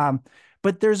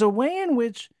 But there's a way in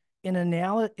which in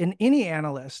any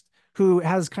analyst who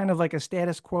has kind of like a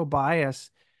status quo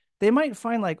bias, they might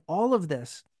find like all of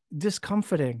this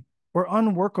discomforting or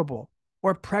unworkable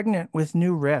or pregnant with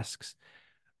new risks.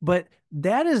 But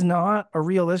that is not a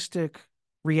realistic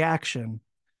reaction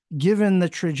given the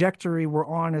trajectory we're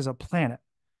on as a planet.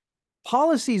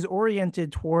 Policies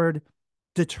oriented toward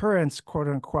deterrence, quote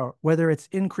unquote, whether it's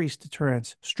increased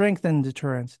deterrence, strengthened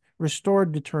deterrence,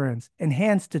 restored deterrence,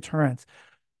 enhanced deterrence,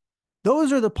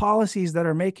 those are the policies that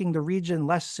are making the region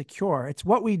less secure. It's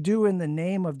what we do in the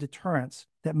name of deterrence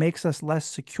that makes us less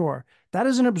secure. That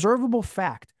is an observable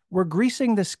fact. We're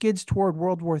greasing the skids toward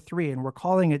World War III, and we're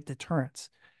calling it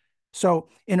deterrence. So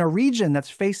in a region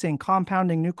that's facing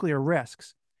compounding nuclear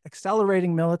risks,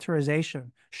 accelerating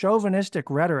militarization, chauvinistic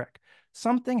rhetoric,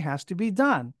 something has to be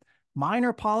done.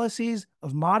 Minor policies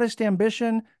of modest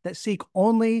ambition that seek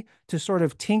only to sort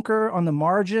of tinker on the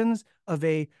margins of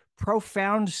a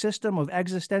profound system of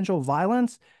existential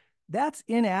violence, that's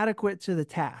inadequate to the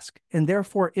task and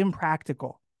therefore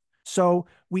impractical. So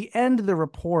we end the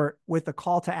report with a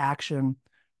call to action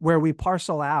where we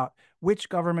parcel out which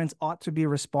governments ought to be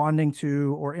responding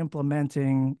to or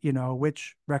implementing,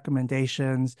 which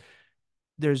recommendations.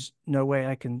 There's no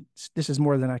way this is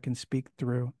more than I can speak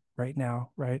through right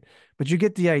now, right? But you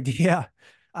get the idea.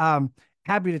 Happy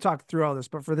to talk through all this,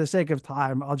 but for the sake of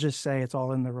time, I'll just say it's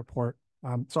all in the report.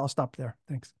 So I'll stop there.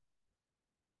 Thanks.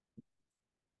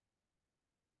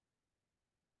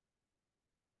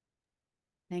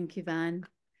 Thank you, Van.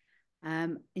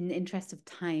 In the interest of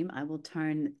time, I will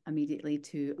turn immediately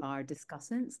to our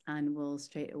discussants and we'll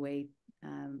straight away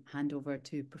hand over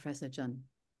to Professor Jun.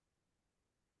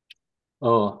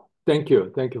 Thank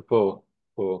you. Thank you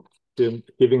for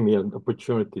giving me an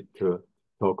opportunity to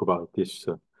talk about this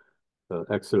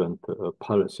excellent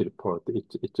policy report.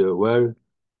 It's a well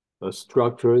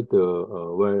structured,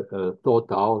 well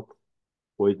thought out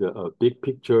with big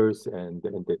pictures and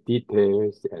the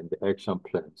details and the action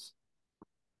plans.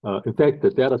 In fact,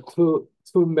 there are too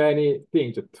many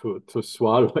things to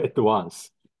swallow at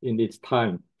once in its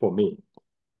time for me.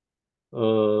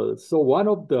 So one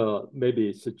of the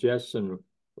maybe suggestion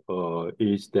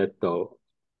is that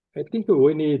I think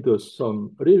we need a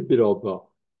little bit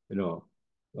of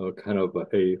kind of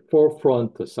a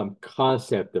forefront, some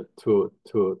concept to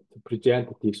present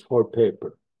this whole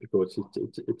paper, because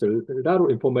it's a lot of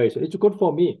information. It's good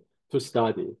for me to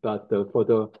study, but for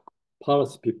the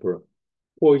policy people,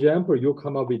 for example, you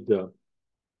come up with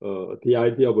the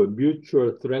idea of a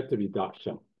mutual threat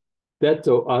reduction. That's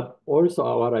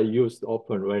also what I used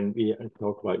often when we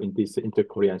talk about in these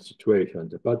inter-Korean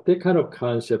situations. But that kind of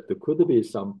concept could be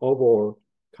some overall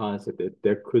concept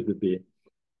that could be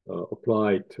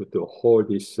applied to the whole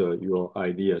your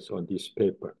ideas on this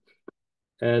paper.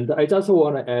 And I just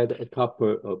want to add a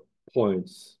couple of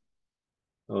points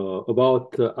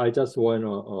about. I just want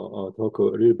to talk a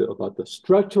little bit about the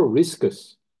structural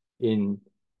risks in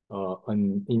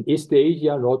East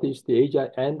Asia, Northeast Asia,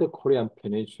 and the Korean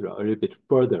Peninsula a little bit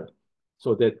further,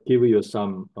 so that give you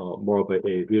some more of a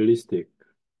realistic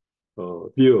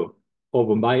view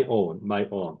of my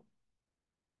own.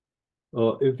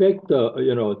 In fact,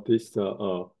 this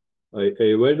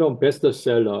a well-known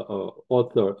bestseller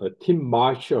author, Tim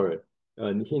Marshall,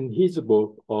 and in his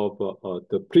book of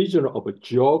The Prisoner of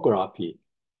Geography,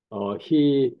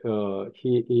 he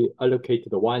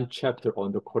allocated one chapter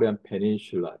on the Korean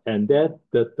Peninsula, and that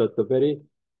the very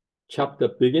chapter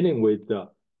beginning with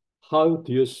how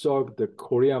do you solve the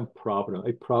Korean problem,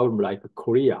 a problem like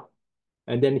Korea,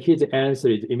 and then his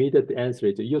immediate answer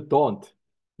is you don't,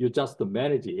 you just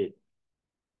manage it.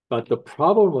 But the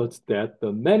problem was that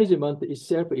the management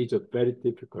itself is very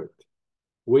difficult.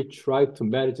 We tried to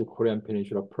manage the Korean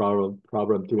Peninsula problem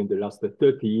during the last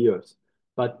 30 years,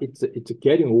 but it's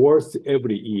getting worse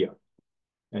every year.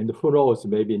 And who knows,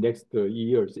 maybe next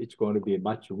years, it's going to be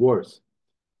much worse.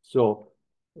 So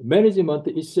management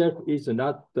itself is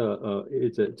not,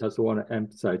 just want to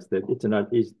emphasize that it's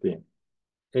not easy thing.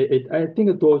 I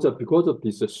think those are because of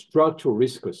these structural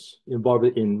risks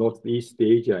involved in Northeast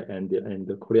Asia and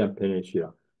the Korean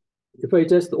Peninsula. If I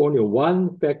just only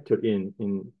one factor in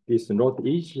this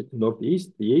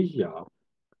Northeast Asia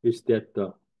is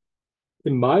that,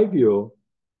 in my view,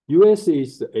 US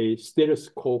is a status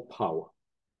quo power.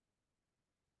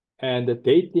 And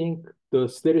they think the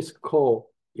status quo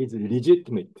is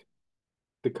legitimate.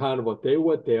 The kind of, they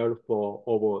were there for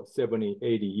over 70,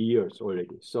 80 years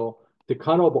already. So the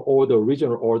kind of order,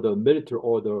 regional order, military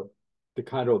order, the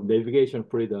kind of navigation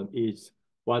freedom is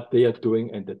what they are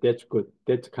doing, and that's good.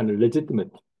 That's kind of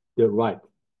legitimate. They're right.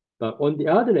 But on the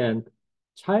other hand,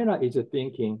 China is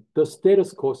thinking the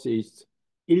status quo is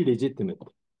illegitimate.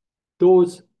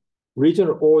 Those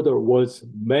regional order was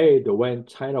made when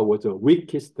China was the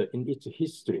weakest in its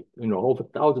history, over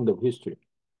thousands of history.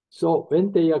 So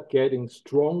when they are getting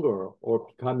stronger or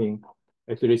becoming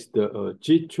at least the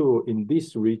G2 in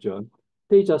this region,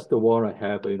 they just want to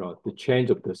have, the change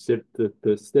of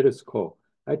the status quo.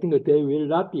 I think that they will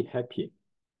not be happy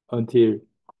until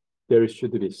there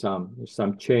should be some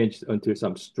change, until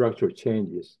some structural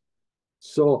changes.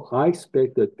 So I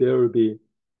expect that there will be,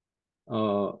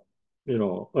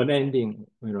 unending,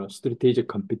 strategic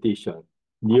competition,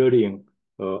 nearing,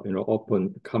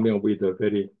 often coming up with a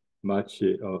very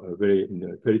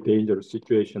very dangerous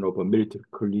situation of a military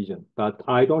collision. But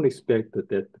I don't expect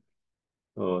that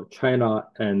China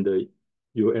and the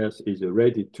US is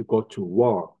ready to go to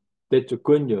war. That's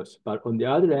good news. But on the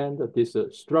other hand, this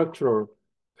structural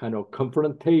kind of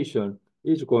confrontation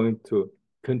is going to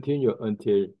continue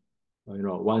until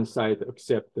one side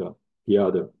accepts the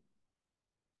other.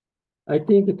 I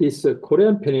think this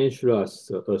Korean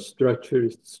Peninsula's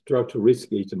structural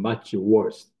risk is much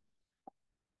worse.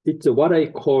 It's what I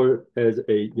call as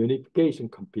a unification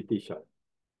competition.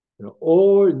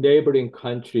 All neighboring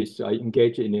countries are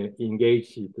engaged in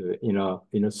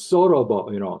a sort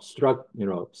of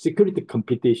security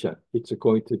competition. It's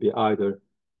going to be either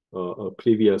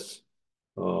previous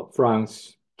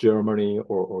France, Germany,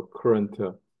 or current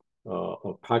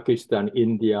Pakistan,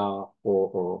 India,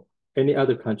 or any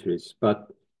other countries.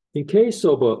 But in case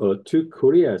of two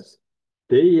Koreas,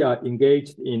 they are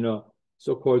engaged in a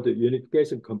so-called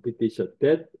unification competition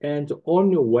that ends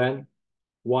only when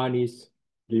one is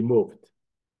removed.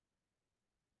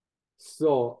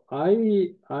 So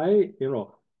I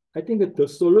think that the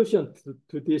solution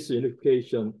to this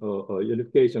unification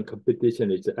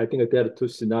competition is, I think there are two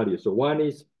scenarios. So one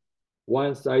is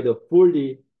one side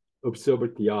fully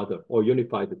absorbed the other or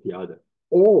unified the other,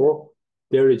 or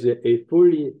there is a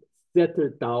fully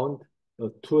settled down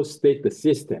two-state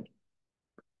system.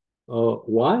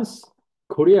 Once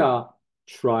Korea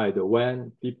tried,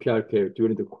 when DPRK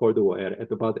during the Cold War era,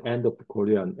 at about the end of the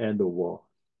Korean end of war,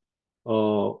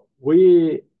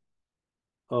 we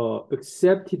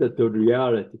accepted the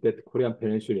reality that the Korean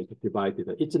Peninsula is divided.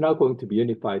 It's not going to be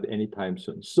unified anytime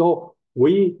soon. So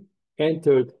we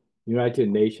entered United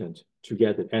Nations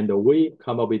together, and we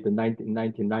come up with the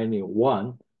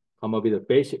 1991, come up with a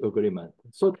basic agreement.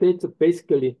 So that's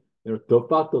basically de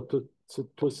facto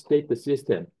two-state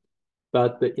system.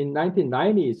 But in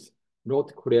 1990s,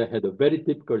 North Korea had a very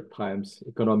difficult times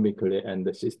economically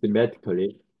and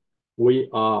systematically. We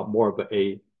are more of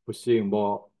pursuing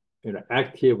more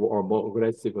active or more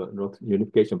aggressive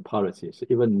unification policies.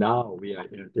 Even now, we are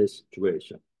in this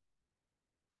situation.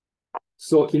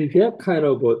 So in that kind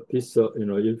of this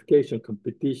unification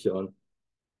competition,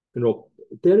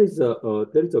 there is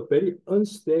a very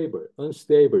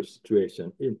unstable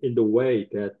situation in the way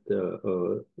that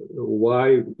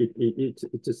why it's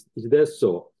that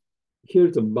so.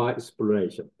 Here's my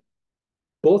explanation.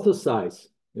 Both sides,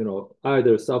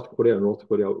 either South Korea or North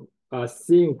Korea, are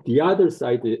seeing the other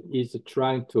side is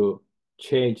trying to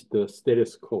change the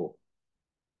status quo.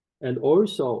 And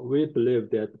also, we believe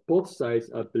that both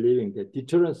sides are believing that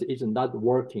deterrence is not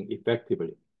working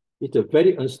effectively. It's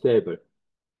very unstable.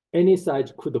 Any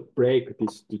side could break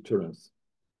this deterrence.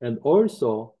 And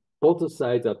also, both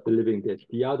sides are believing that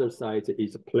the other side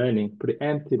is planning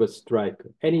preemptive strike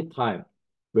anytime,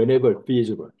 whenever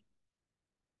feasible.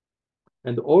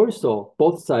 And also,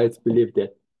 both sides believe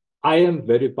that I am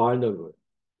very vulnerable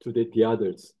to the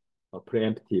others'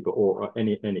 preemptive or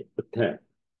any attack.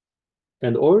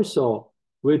 And also,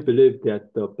 we believe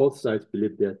that both sides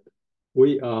believe that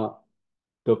we are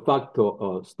de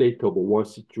facto state of war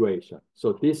situation.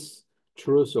 So this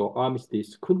truce or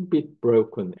armistice couldn't be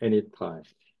broken anytime.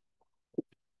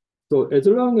 So as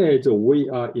long as we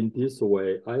are in this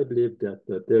way, I believe that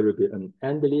there will be an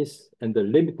endless and a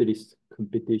limitless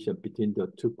competition between the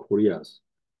two Koreas.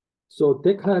 So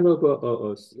that kind of,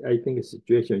 I think,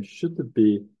 situation should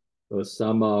be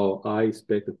somehow, I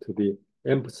expect to be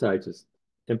emphasized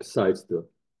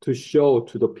to show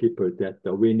to the people that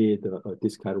we need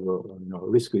this kind of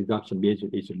risk reduction measure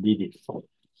is needed.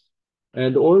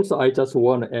 And also, I just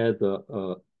want to add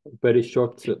a very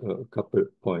short couple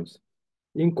points.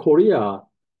 In Korea,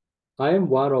 I am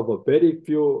one of a very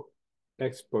few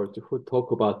experts who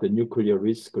talk about the nuclear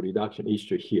risk reduction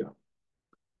issue here.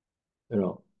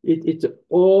 It's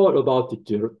all about the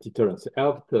deterrence.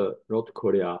 After North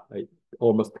Korea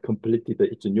almost completed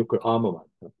its nuclear armament,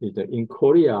 in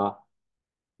Korea,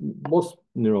 most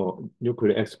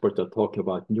nuclear experts are talking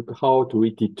about how do we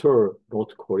deter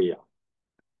North Korea.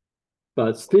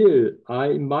 But still,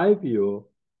 in my view,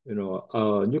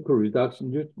 nuclear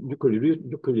reduction,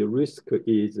 nuclear risk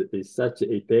is such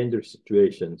a dangerous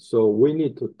situation. So we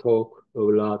need to talk a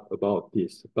lot about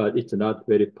this, but it's not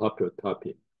very popular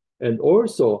topic. And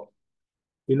also,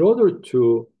 in order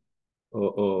to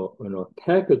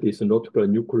tackle this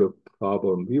nuclear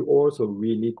problem,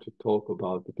 we need to talk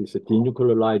about this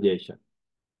denuclearization.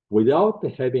 Without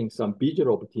having some vision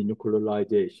of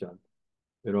denuclearization,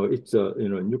 it's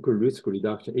nuclear risk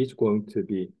reduction is going to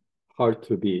be hard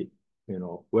to be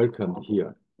welcomed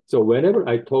here. So whenever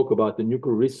I talk about the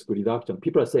nuclear risk reduction,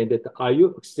 people are saying that, are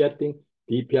you accepting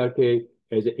DPRK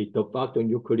as a de facto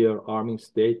nuclear arming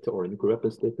state or nuclear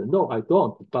weapon state? No, I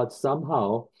don't. But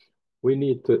somehow we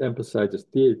need to emphasize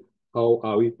still how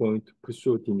are we going to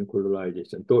pursue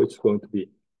denuclearization, though it's going to be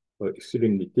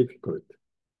extremely difficult.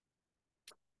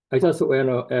 I just want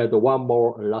to add one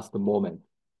more last moment.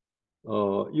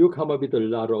 You come up with a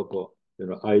lot of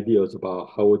ideas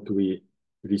about how do we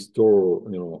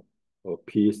restore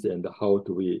peace and how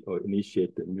do we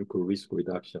initiate the nuclear risk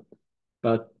reduction.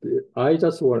 But I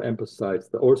just want to emphasize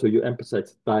that also you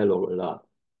emphasize dialogue a lot.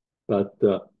 But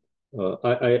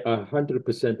I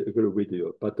 100% agree with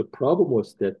you. But the problem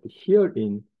was that here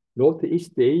in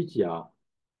Northeast Asia,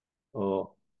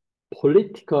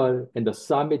 political and the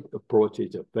summit approach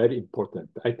is very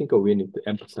important. I think we need to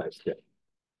emphasize that.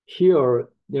 Here,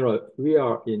 we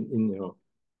are in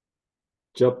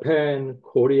Japan,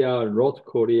 Korea, North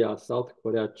Korea, South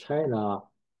Korea, China.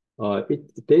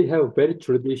 They have very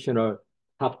traditional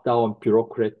top-down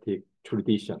bureaucratic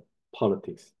tradition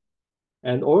politics.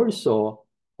 And also,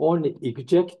 only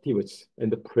executives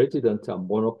and the president are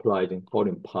monopolizing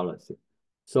foreign policy.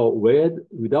 So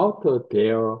without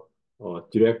their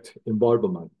direct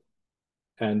involvement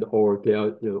and or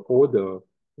their order,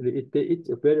 it's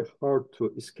very hard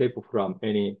to escape from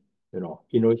any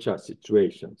inertial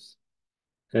situations.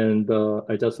 And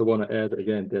I just want to add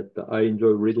again that I enjoy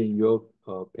reading your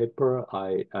paper.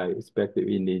 I expect that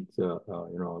we need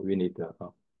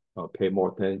pay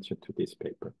more attention to this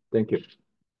paper. Thank you.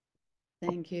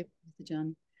 Thank you, Mr.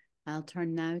 John. I'll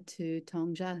turn now to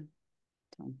Tong Zhao.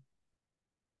 Tom.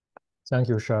 Thank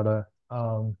you, Charlotte.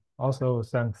 Also,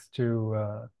 thanks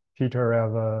to Peter,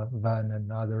 Eva, Van,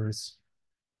 and others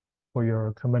for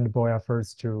your commendable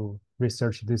efforts to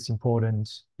research this important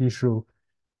issue.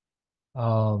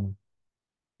 And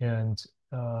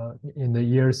in the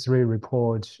year 3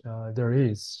 report, there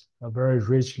is a very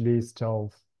rich list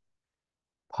of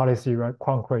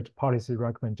concrete policy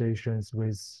recommendations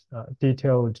with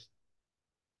detailed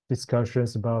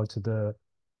discussions about the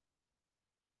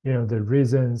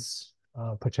reasons,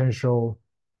 potential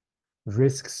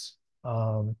risks.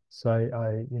 So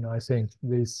I think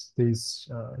these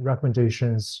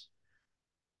recommendations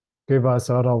give us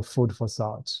a lot of food for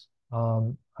thought.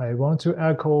 I want to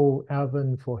echo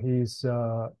Evan for his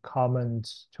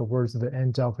comment towards the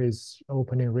end of his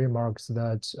opening remarks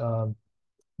that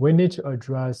we need to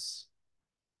address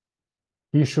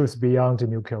issues beyond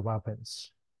nuclear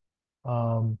weapons.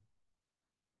 And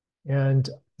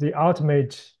the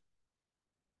ultimate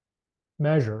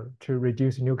measure to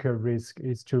reduce nuclear risk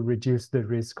is to reduce the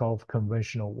risk of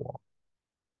conventional war,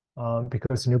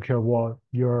 because nuclear war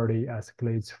usually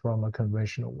escalates from a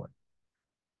conventional one.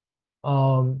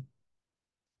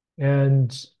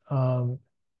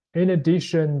 In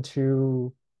addition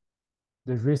to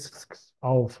the risks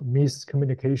of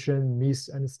miscommunication,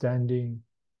 misunderstanding,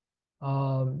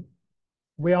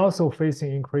 we're also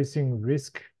facing increasing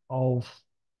risk of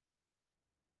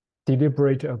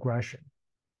deliberate aggression.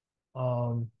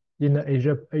 In the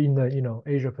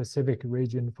Asia Pacific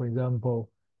region, for example,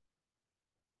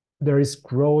 there is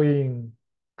growing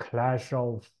clash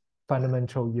of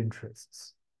fundamental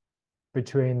interests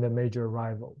between the major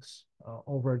rivals.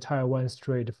 Over Taiwan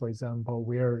Strait, for example,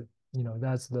 where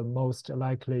that's the most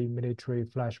likely military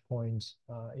flashpoint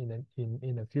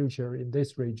in the future in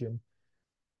this region.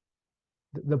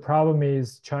 The problem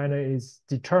is China is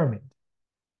determined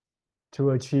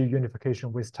to achieve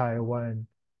unification with Taiwan,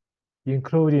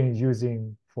 including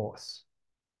using force.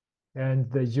 And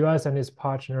the US and its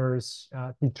partners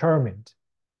are determined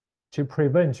to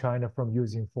prevent China from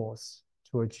using force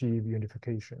to achieve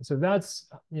unification. So that's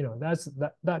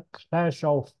that clash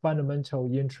of fundamental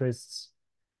interests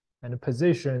and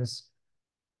positions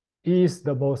is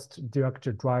the most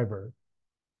direct driver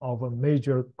of a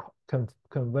major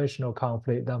conventional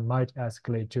conflict that might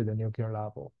escalate to the nuclear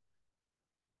level.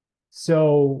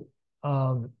 So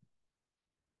I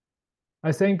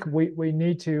think we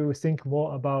need to think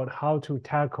more about how to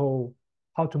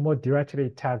more directly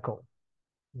tackle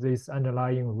this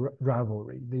underlying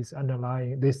rivalry, this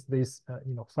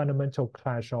fundamental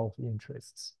clash of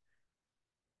interests.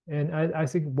 And I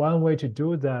think one way to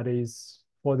do that is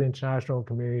for the international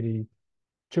community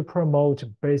to promote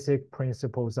basic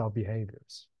principles of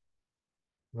behaviors,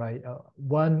 right?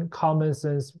 One common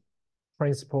sense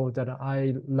principle that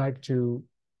I like to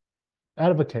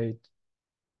advocate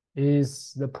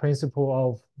is the principle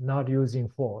of not using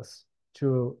force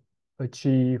to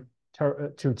change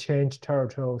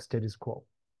territorial status quo,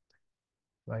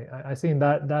 right? I think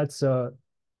that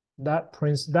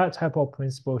type of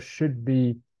principle should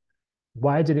be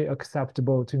widely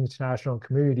acceptable to the international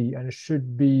community and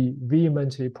should be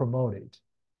vehemently promoted,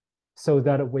 so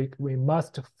that we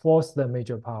must force the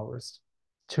major powers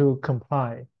to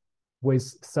comply with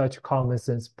such common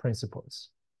sense principles.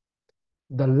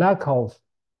 The lack of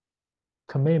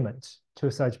commitment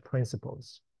to such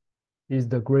principles is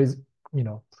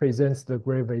presents the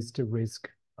gravest risk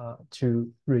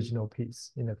to regional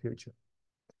peace in the future.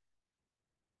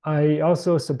 I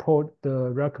also support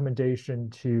the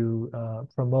recommendation to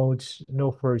promote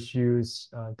no first use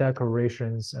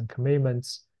declarations and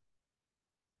commitments.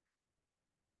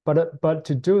 But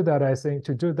to do that,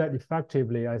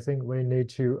 effectively, I think we need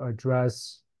to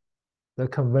address the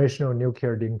conventional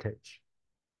nuclear linkage.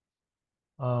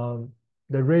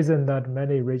 The reason that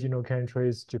many regional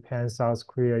countries, Japan, South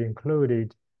Korea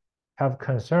included, have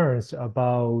concerns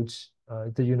about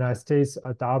the United States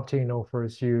adopting no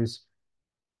first use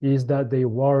is that they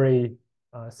worry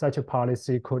such a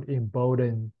policy could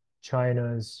embolden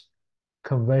China's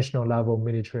conventional level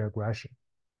military aggression.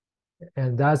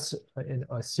 And that's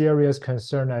a serious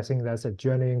concern. I think that's a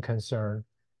genuine concern,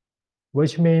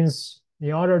 which means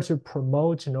in order to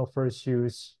promote no first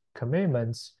use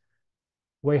commitments,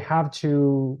 we have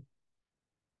to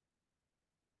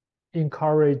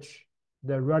encourage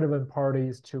the relevant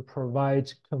parties to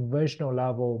provide conventional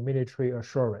level military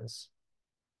assurance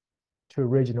to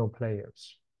regional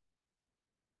players,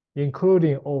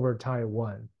 including over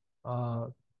Taiwan.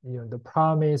 The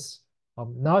promise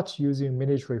of not using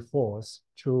military force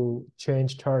to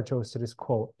change territorial status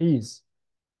quo is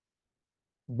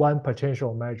one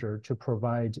potential measure to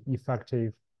provide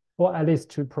effective, or at least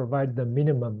to provide the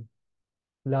minimum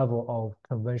level of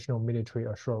conventional military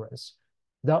assurance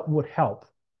that would help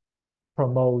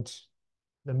promote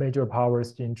the major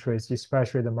powers' interest,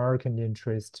 especially the American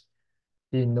interest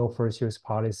in no first use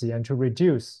policy, and to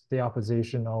reduce the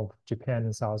opposition of Japan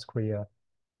and South Korea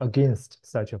against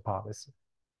such a policy.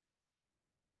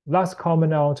 Last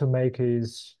comment I want to make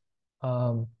is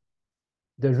the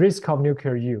risk of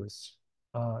nuclear use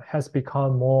has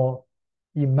become more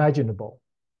imaginable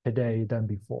today than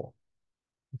before.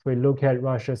 If we look at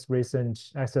Russia's recent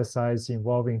exercise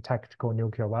involving tactical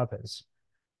nuclear weapons,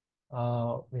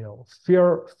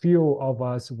 few of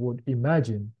us would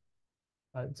imagine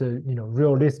the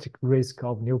realistic risk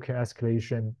of nuclear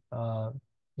escalation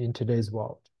in today's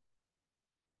world.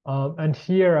 And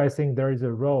here I think there is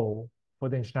a role for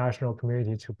the international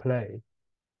community to play,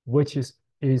 which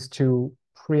is to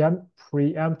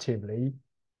preemptively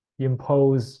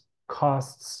impose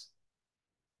costs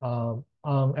on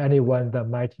anyone that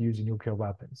might use nuclear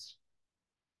weapons.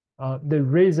 The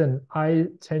reason I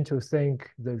tend to think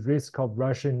the risk of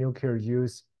Russian nuclear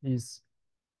use is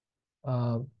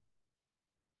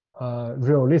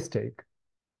realistic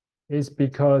is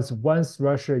because once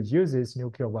Russia uses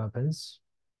nuclear weapons,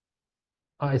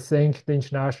 I think the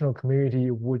international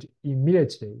community would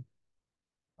immediately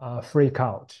freak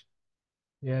out.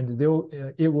 And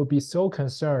it would be so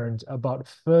concerned about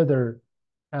further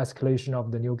escalation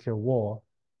of the nuclear war,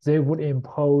 they would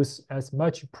impose as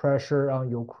much pressure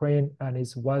on Ukraine and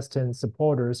its Western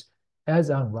supporters as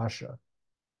on Russia.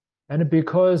 And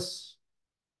because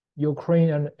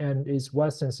Ukraine and its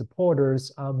Western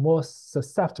supporters are more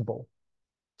susceptible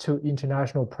to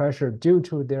international pressure due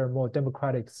to their more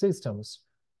democratic systems,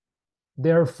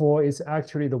 Therefore, it's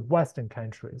actually the Western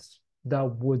countries that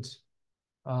would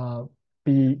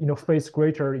be, face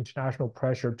greater international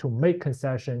pressure to make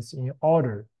concessions in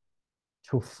order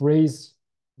to freeze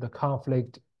the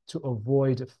conflict to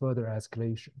avoid further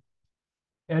escalation.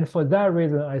 And for that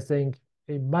reason, I think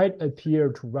it might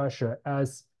appear to Russia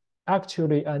as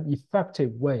actually an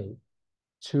effective way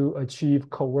to achieve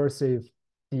coercive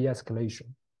de-escalation.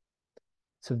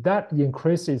 So that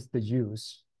increases the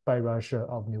use by Russia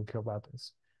of nuclear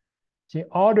weapons. In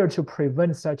order to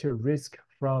prevent such a risk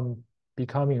from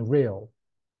becoming real,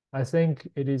 I think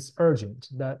it is urgent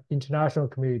that international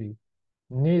community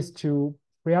needs to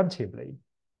preemptively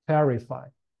clarify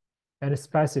and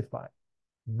specify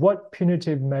what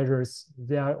punitive measures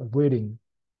they are willing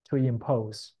to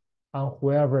impose on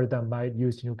whoever that might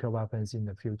use nuclear weapons in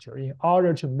the future, in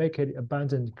order to make it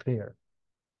abundantly clear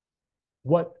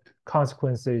what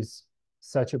consequences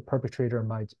such a perpetrator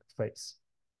might face.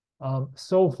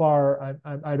 So far,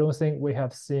 I don't think we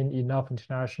have seen enough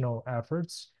international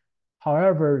efforts.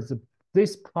 However,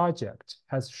 this project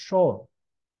has shown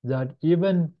that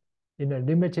even in a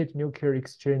limited nuclear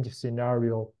exchange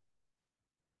scenario,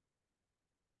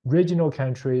 regional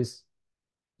countries,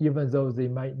 even though they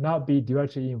might not be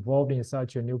directly involved in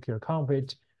such a nuclear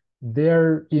conflict,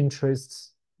 their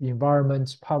interests,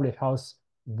 environment, public health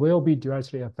will be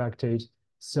directly affected.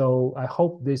 So I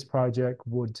hope this project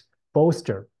would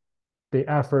bolster the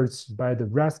efforts by the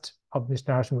rest of the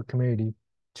international community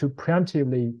to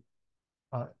preemptively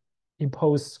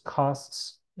impose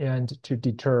costs and to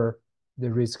deter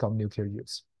the risk of nuclear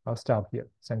use. I'll stop here.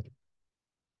 Thank you.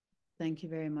 Thank you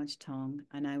very much, Tong.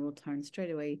 And I will turn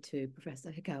straight away to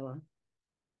Professor Higawa.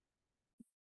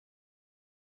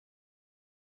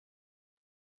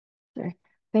 Sure.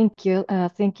 Thank you.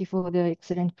 Thank you for the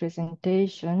excellent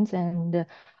presentations and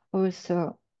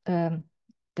also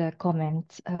the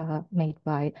comments made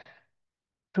by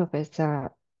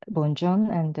Professor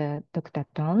Bonjon and Dr.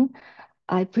 Tong.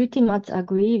 I pretty much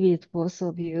agree with both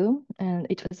of you, and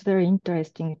it was very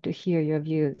interesting to hear your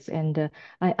views. And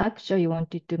I actually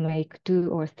wanted to make 2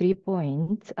 or 3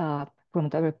 points from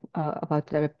the about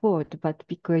the report, but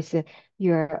because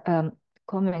your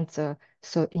comments are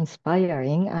so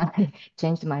inspiring, I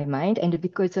changed my mind. And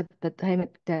because of the time,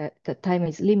 the time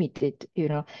is limited,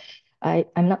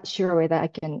 I'm not sure whether I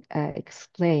can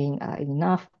explain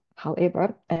enough.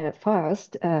 However,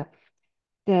 first,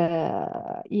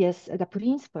 the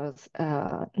principles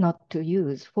not to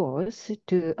use force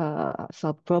to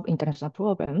solve international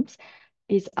problems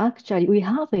is actually, we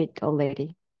have it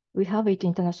already. We have it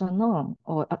international norm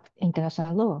or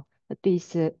international law.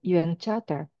 This UN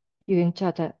Charter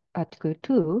Article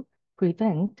 2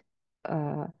 prevent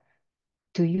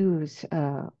to use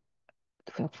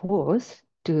force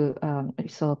to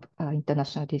resolve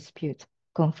international disputes,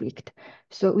 conflict.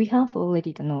 So we have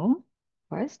already the norm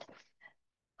first,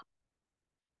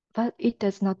 but it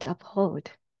does not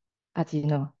uphold, as you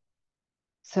know.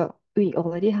 So we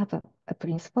already have a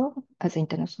principle as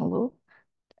international law,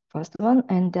 first one,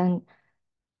 and then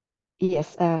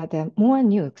yes, the more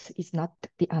nukes is not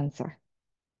the answer,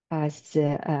 as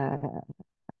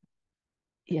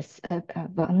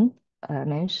Van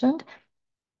mentioned.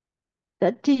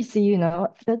 That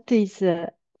is,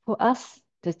 for us,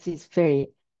 that is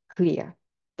very clear.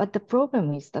 But the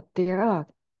problem is that there are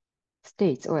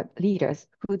states or leaders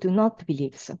who do not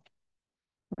believe so,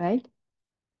 right?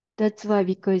 That's why,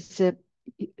 because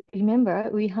remember,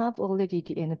 we have already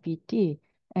the NPT,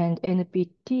 and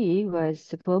NPT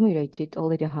was formulated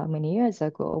already how many years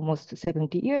ago? Almost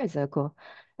 70 years ago.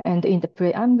 And in the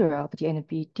preamble of the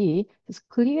NPT, it's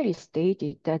clearly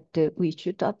stated that we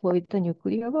should avoid the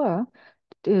nuclear war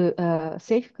to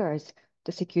safeguard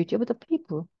the security of the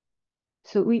people.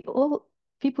 So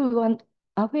people weren't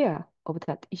aware of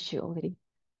that issue already.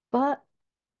 But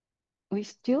we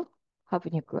still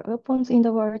have nuclear weapons in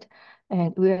the world,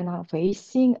 and we are now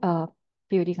facing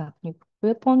building up nuclear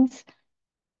weapons.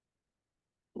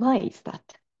 Why is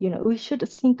that? We should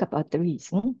think about the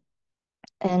reason.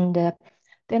 And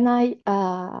then I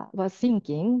was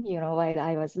thinking, while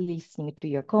I was listening to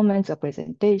your comments or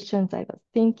presentations, I was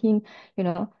thinking,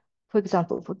 for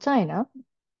example, for China,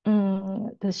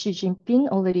 the Xi Jinping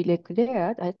already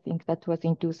declared, I think that was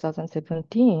in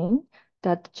 2017,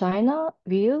 that China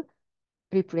will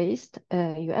replace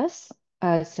US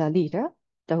as a leader,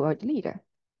 the world leader.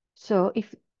 So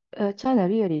if China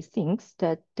really thinks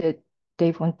that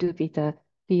they want to be the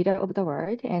leader of the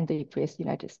world and replace the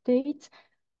United States,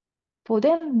 for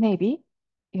them, maybe,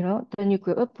 the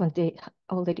nuclear weapons they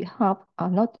already have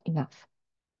are not enough.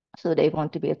 So they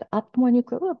want to build up more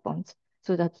nuclear weapons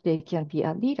so that they can be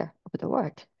a leader of the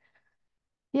world.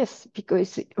 Yes,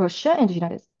 because Russia and the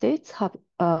United States have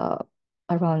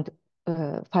around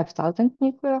 5,000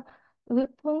 nuclear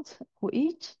weapons for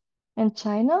each, and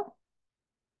China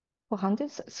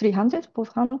 400, 300,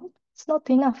 400. It's not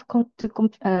enough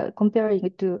comparing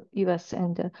it to US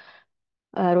and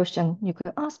Russian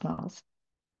nuclear arsenals.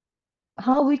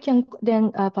 How we can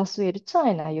then persuade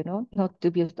China, not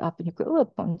to build up nuclear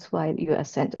weapons while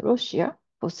US and Russia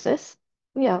possess,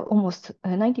 we are almost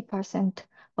 90%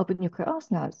 of nuclear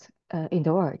arsenals in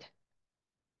the world,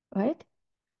 right?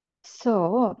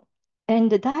 So,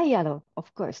 and the dialogue,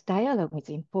 of course, dialogue is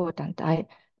important. I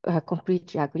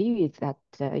completely agree with that,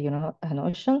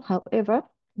 notion. However,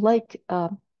 like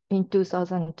in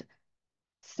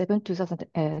 2007,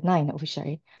 2009,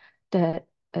 officially, the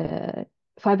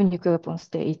five nuclear weapon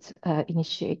states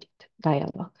initiated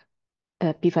dialogue,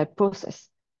 P5 process,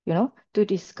 to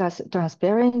discuss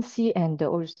transparency and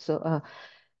also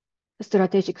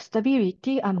strategic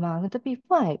stability among the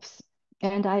P5s.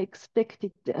 And I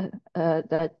expected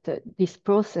that this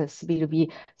process will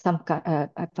be some kind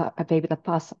pave the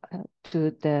path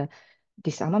to the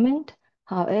disarmament.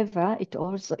 However, it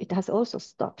has also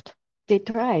stopped. They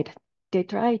tried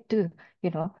to,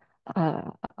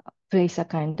 place a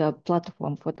kind of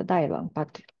platform for the dialogue,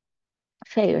 but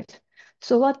failed.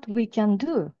 So what we can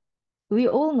do, we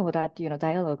all know that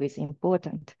dialogue is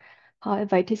important.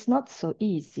 However, it is not so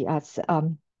easy as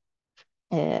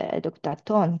Dr.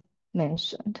 Ton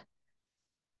mentioned.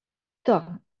 So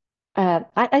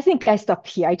I think I stop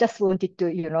here. I just wanted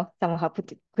to, somehow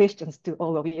put questions to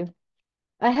all of you.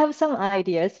 I have some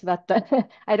ideas, but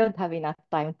I don't have enough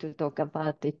time to talk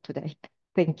about it today.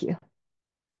 Thank you.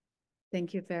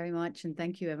 Thank you very much, and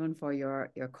thank you everyone for your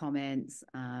comments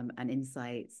and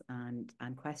insights and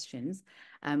questions.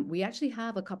 We actually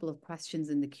have a couple of questions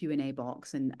in the Q&A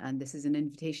box, and this is an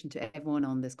invitation to everyone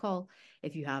on this call.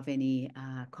 If you have any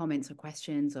comments or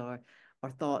questions or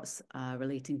thoughts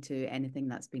relating to anything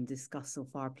that's been discussed so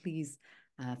far, please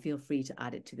feel free to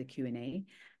add it to the Q&A.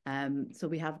 So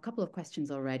we have a couple of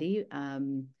questions already.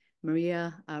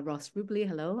 Maria Ross Rubley,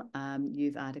 hello.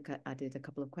 You've added a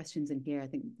couple of questions in here. I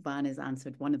think Van has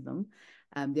answered one of them.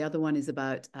 The other one is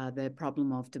about the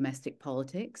problem of domestic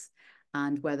politics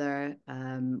and whether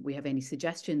we have any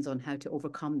suggestions on how to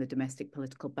overcome the domestic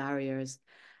political barriers,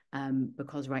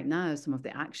 because right now some of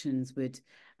the actions would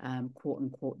quote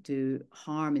unquote do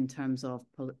harm in terms of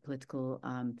political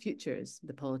futures,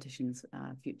 the politicians'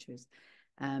 futures.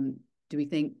 Do we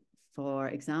think, for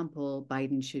example,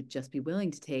 Biden should just be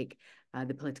willing to take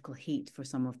the political heat for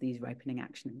some of these ripening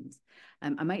actions?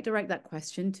 I might direct that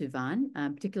question to Van,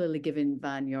 particularly given,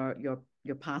 Van, your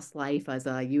past life as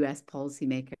a US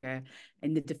policymaker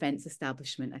in the defense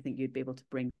establishment. I think you'd be able to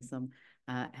bring some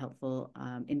helpful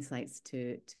insights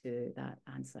to that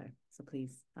answer. So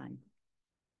please, Van.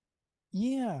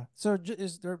 Yeah, so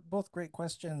they're both great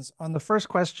questions. On the first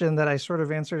question that I sort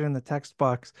of answered in the text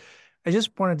box, I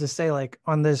just wanted to say, like,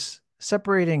 on this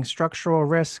separating structural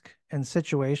risk and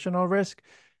situational risk,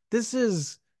 this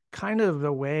is kind of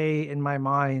the way in my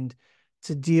mind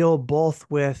to deal both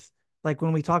with, like,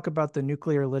 when we talk about the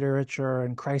nuclear literature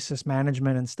and crisis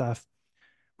management and stuff,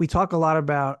 we talk a lot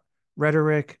about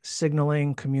rhetoric,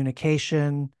 signaling,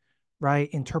 communication,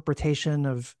 right? Interpretation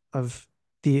of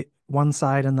the one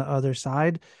side and the other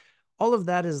side. All of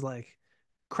that is like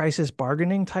crisis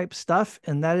bargaining type stuff,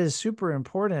 and that is super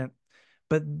important.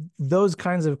 But those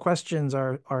kinds of questions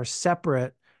are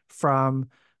separate from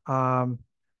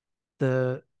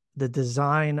the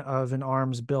design of an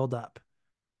arms buildup,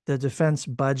 the defense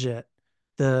budget,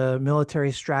 the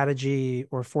military strategy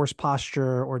or force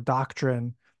posture or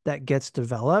doctrine that gets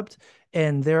developed.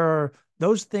 And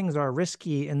those things are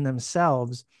risky in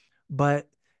themselves, but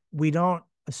we don't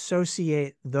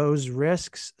associate those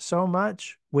risks so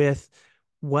much with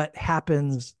what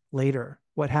happens later,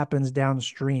 what happens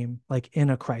downstream, like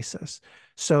in a crisis.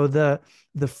 So the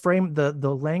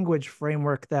language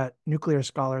framework that nuclear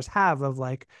scholars have of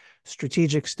like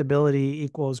strategic stability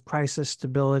equals crisis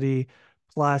stability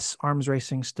plus arms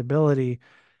racing stability,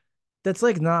 that's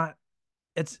like not,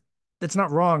 it's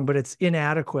not wrong, but it's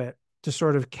inadequate to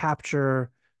sort of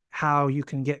capture how you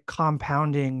can get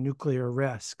compounding nuclear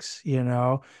risks,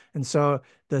 And so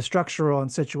the structural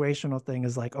and situational thing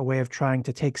is like a way of trying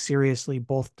to take seriously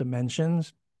both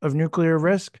dimensions of nuclear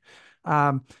risk.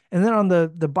 And then on the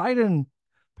Biden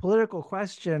political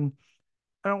question,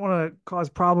 I don't want to cause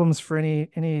problems for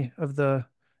any of the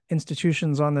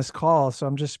institutions on this call, so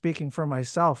I'm just speaking for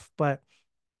myself, but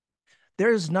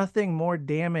there's nothing more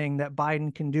damning that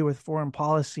Biden can do with foreign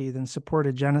policy than support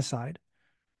a genocide,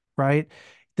 right?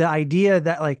 The idea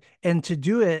that and to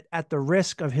do it at the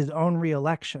risk of his own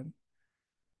reelection,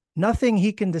 nothing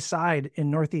he can decide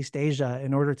in Northeast Asia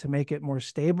in order to make it more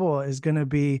stable is going to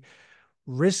be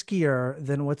riskier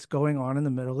than what's going on in the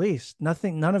Middle East.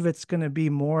 None of it's going to be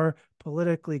more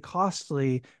politically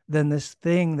costly than this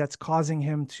thing that's causing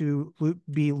him to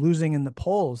be losing in the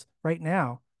polls right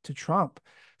now to Trump.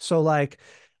 So like,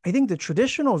 I think the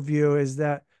traditional view is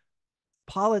that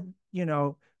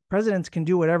presidents can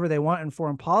do whatever they want in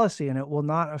foreign policy and it will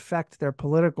not affect their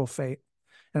political fate.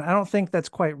 And I don't think that's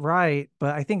quite right,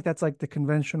 but I think that's like the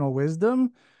conventional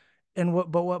wisdom.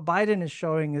 But what Biden is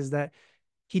showing is that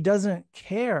he doesn't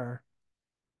care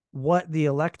what the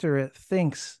electorate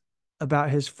thinks about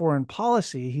his foreign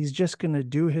policy. He's just going to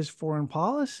do his foreign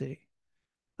policy.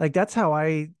 Like that's how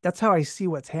I see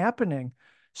what's happening.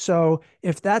 So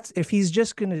if he's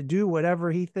just going to do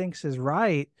whatever he thinks is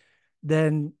right,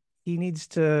 then he needs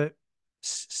to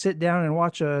sit down and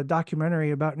watch a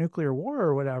documentary about nuclear war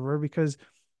or whatever, because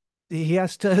he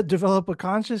has to develop a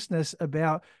consciousness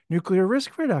about nuclear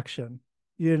risk reduction,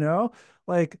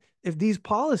 like if these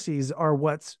policies are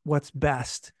what's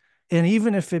best, and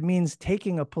even if it means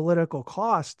taking a political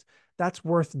cost, that's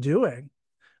worth doing.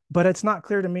 But it's not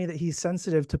clear to me that he's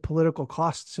sensitive to political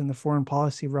costs in the foreign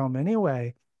policy realm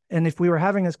anyway. And if we were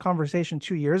having this conversation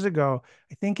 2 years ago,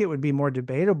 I think it would be more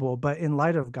debatable. But in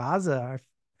light of Gaza, I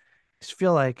just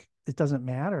feel like it doesn't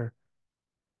matter.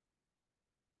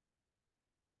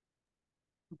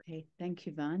 Okay, thank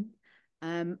you, Van.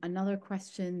 Another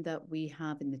question that we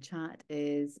have in the chat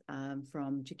is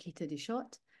from Jaquita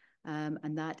Deschott,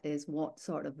 and that is, what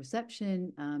sort of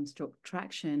reception stroke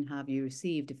traction have you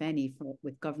received, if any,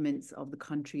 with governments of the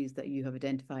countries that you have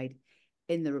identified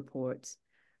in the report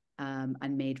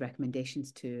and made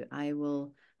recommendations to? I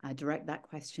will direct that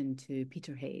question to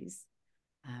Peter Hayes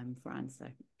for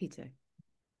answer. Peter.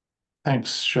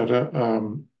 Thanks,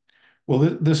 Shada.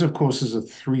 Well, this, of course, is a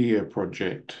 3-year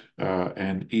project,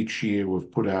 and each year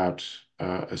we've put out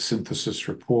a synthesis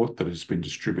report that has been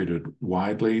distributed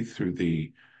widely through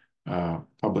the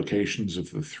publications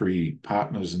of the 3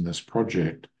 partners in this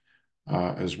project,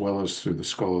 as well as through the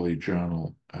scholarly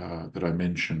journal that I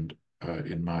mentioned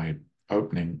in my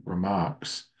opening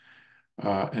remarks.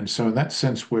 And so in that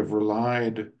sense, we've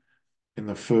relied in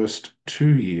the first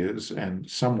 2 years and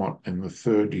somewhat in the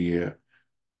 3rd year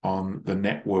on the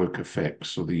network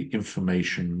effects, or the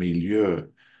information milieu,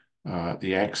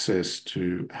 the access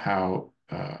to how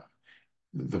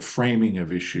the framing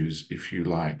of issues, if you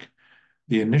like.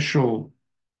 The initial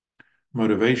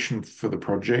motivation for the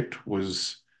project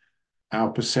was our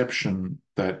perception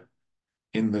that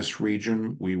in this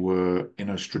region we were in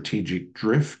a strategic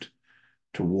drift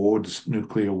towards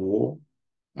nuclear war,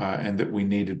 and that we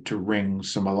needed to ring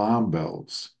some alarm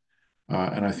bells.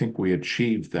 And I think we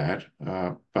achieved that,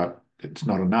 but it's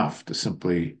not enough to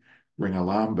simply ring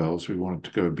alarm bells. We wanted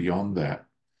to go beyond that.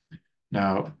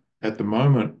 Now, at the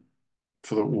moment,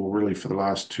 really for the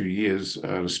last 2 years,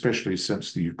 especially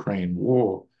since the Ukraine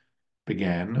war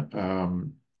began,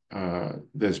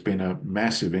 there's been a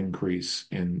massive increase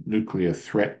in nuclear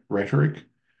threat rhetoric.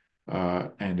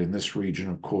 And in this region,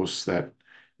 of course, that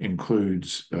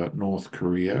includes North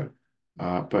Korea.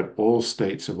 But all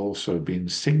states have also been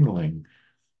signaling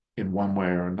in one way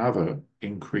or another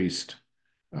increased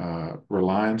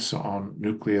reliance on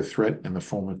nuclear threat in the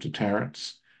form of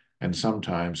deterrence, and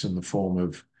sometimes in the form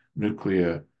of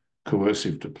nuclear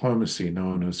coercive diplomacy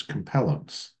known as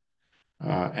compellence.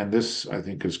 And this, I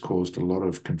think, has caused a lot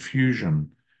of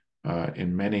confusion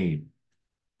in many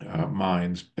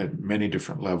minds at many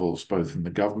different levels, both in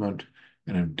the government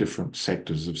and in different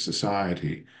sectors of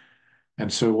society.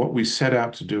 And so what we set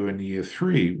out to do in year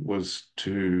 3 was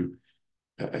to,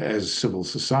 as civil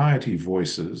society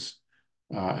voices,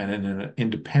 and in an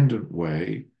independent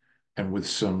way, and with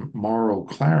some moral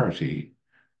clarity,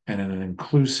 and in an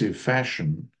inclusive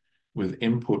fashion, with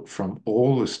input from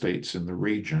all the states in the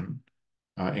region,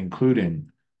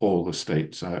 including all the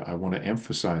states. I want to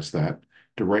emphasize that,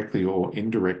 directly or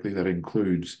indirectly, that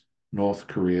includes North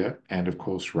Korea and, of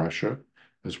course, Russia,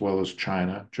 as well as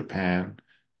China, Japan,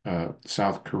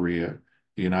 South Korea,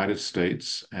 the United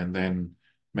States, and then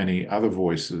many other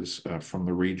voices from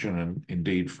the region and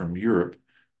indeed from Europe,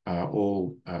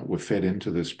 all were fed into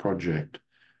this project.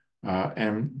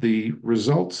 And the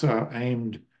results are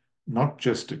aimed not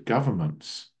just at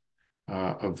governments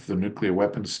of the nuclear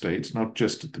weapon states, not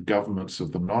just at the governments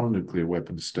of the non-nuclear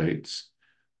weapon states,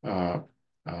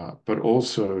 but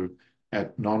also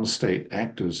at non-state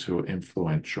actors who are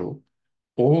influential,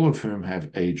 all of whom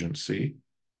have agency,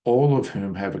 all of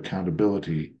whom have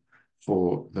accountability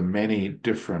for the many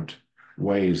different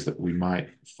ways that we might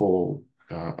fall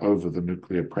over the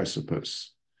nuclear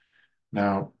precipice.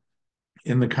 Now,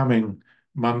 in the coming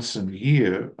months and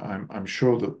year, I'm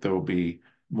sure that there will be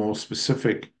more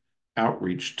specific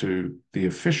outreach to the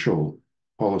official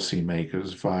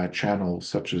policymakers via channels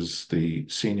such as the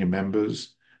senior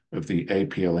members of the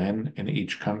APLN in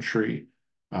each country,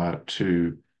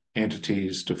 to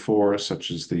entities, to fora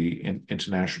such as the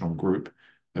International Group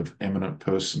of Eminent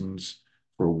Persons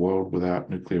for a World Without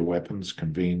Nuclear Weapons,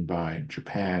 convened by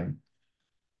Japan.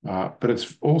 But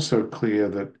it's also clear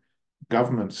that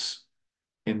governments,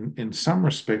 in some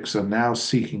respects, are now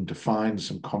seeking to find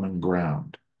some common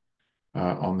ground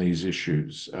on these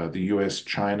issues. The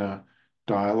US-China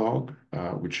dialogue,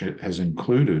 which has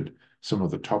included some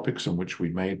of the topics on which we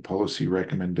made policy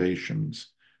recommendations,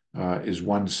 is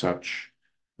one such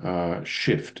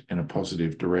shift in a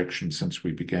positive direction since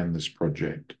we began this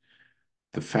project.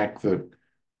 The fact that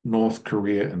North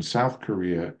Korea and South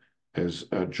Korea, as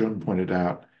Jun pointed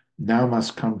out, now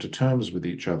must come to terms with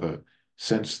each other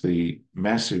since the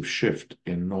massive shift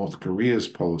in North Korea's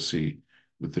policy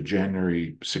with the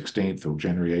January 16th or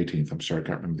January 18th, I'm sorry, I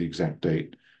can't remember the exact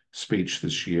date, speech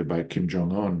this year by Kim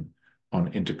Jong-un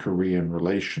on inter-Korean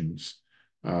relations,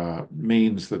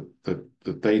 means that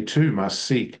they too must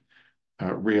seek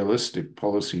realistic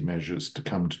policy measures to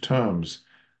come to terms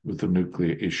with the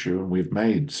nuclear issue. And we've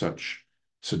made such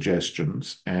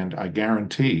suggestions, and I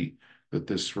guarantee that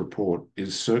this report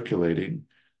is circulating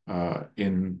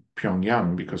in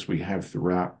Pyongyang because we have the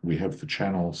route, we have the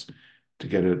channels to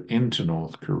get it into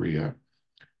North Korea.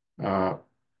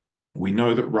 We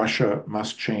know that Russia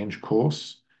must change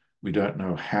course. We don't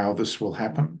know how this will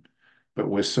happen, but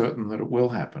we're certain that it will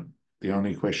happen. The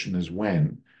only question is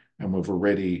when, and we've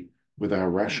already, with our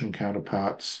Russian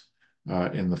counterparts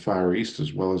in the Far East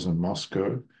as well as in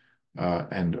Moscow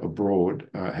and abroad,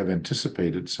 have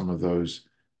anticipated some of those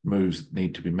moves that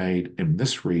need to be made in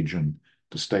this region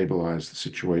to stabilize the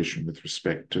situation with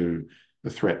respect to the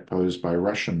threat posed by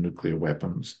Russian nuclear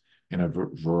weapons in a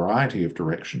variety of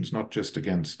directions, not just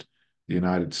against the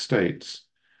United States.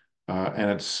 And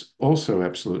it's also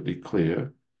absolutely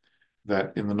clear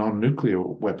that in the non-nuclear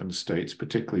weapon states,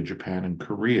 particularly Japan and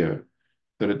Korea,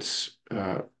 that it's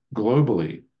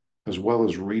globally as well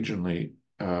as regionally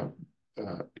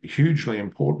hugely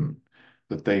important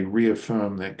that they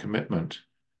reaffirm their commitment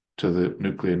to the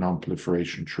Nuclear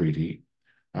Non-Proliferation Treaty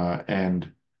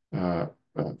and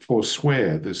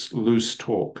forswear this loose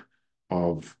talk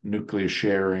of nuclear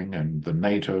sharing and the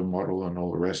NATO model and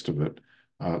all the rest of it,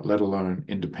 let alone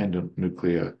independent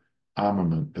nuclear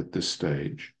armament at this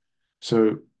stage.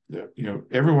 So,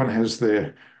 everyone has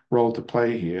their role to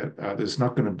play here. There's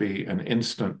not going to be an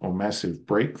instant or massive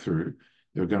breakthrough.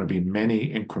 There are going to be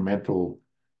many incremental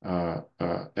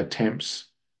attempts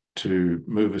to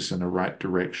move us in the right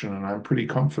direction. And I'm pretty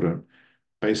confident,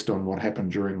 based on what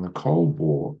happened during the Cold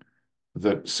War,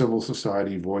 that civil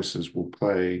society voices will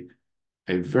play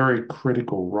a very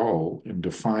critical role in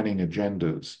defining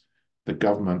agendas that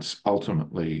governments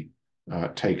ultimately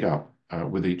take up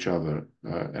with each other.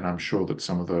 And I'm sure that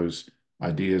some of those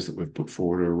ideas that we've put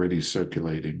forward are already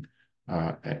circulating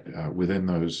within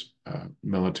those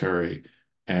military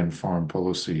and foreign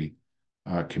policy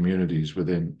communities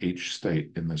within each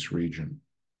state in this region.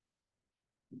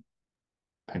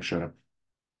 Thanks, Shadow.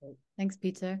 Thanks,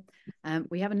 Peter.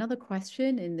 We have another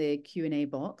question in the Q&A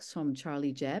box from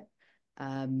Charlie Jebb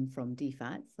from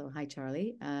DFAT. So hi,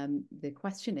 Charlie. The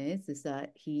question is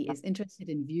that he is interested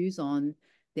in views on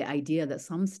the idea that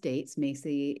some states may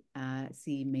see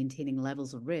maintaining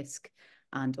levels of risk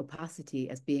and opacity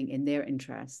as being in their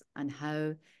interests, and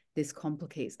how this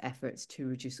complicates efforts to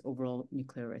reduce overall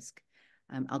nuclear risk.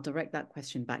 I'll direct that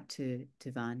question back to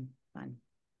Van.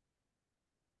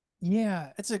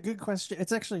 Yeah, it's a good question.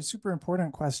 It's actually a super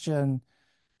important question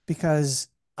because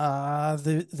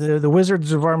the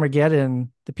Wizards of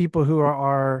Armageddon, the people who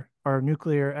are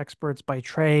nuclear experts by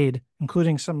trade,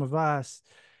 including some of us,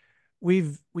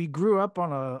 we grew up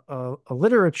on a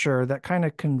literature that kind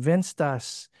of convinced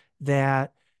us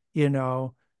that,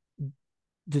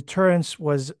 deterrence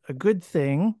was a good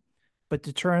thing, but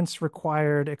deterrence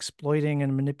required exploiting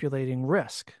and manipulating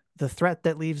risk. The threat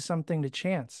that leaves something to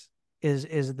chance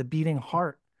is the beating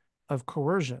heart of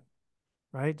coercion,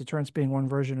 right? Deterrence being one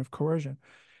version of coercion.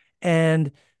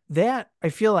 And that, I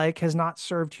feel like, has not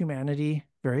served humanity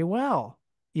very well.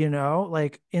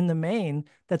 Like in the main,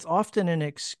 that's often an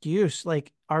excuse.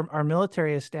 Like our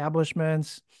military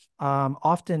establishments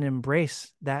often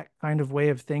embrace that kind of way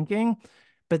of thinking,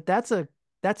 but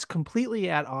that's completely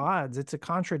at odds. It's a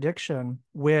contradiction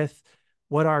with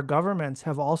what our governments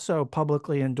have also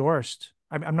publicly endorsed.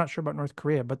 I'm not sure about North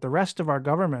Korea, but the rest of our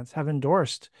governments have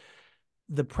endorsed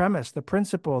the premise, the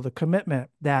principle, the commitment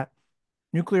that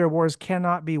Nuclear wars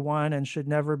cannot be won and should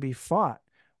never be fought.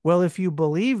 Well, if you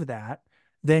believe that,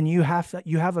 then you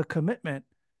have a commitment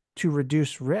to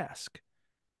reduce risk.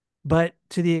 But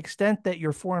to the extent that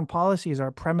your foreign policies are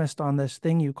premised on this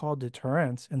thing you call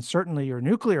deterrence, and certainly your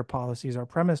nuclear policies are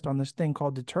premised on this thing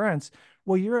called deterrence,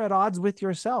 well, you're at odds with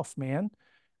yourself, man.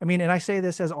 I mean, and I say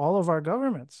this as all of our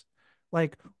governments.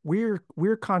 Like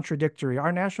we're contradictory.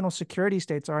 Our national security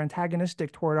states are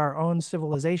antagonistic toward our own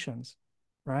civilizations,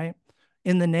 right?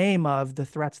 In the name of the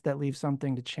threats that leave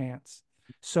something to chance.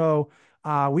 So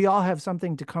we all have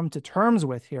something to come to terms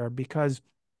with here, because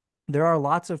there are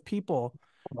lots of people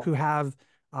who have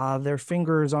their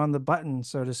fingers on the button,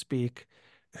 so to speak,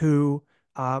 who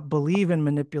believe in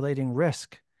manipulating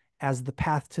risk as the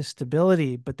path to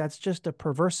stability, but that's just a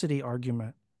perversity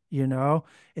argument, you know?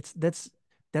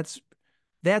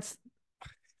 That's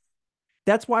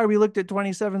why we looked at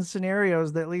 27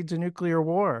 scenarios that lead to nuclear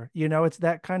war. You know, it's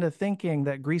that kind of thinking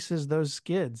that greases those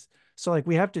skids. So like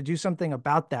we have to do something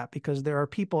about that, because there are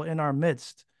people in our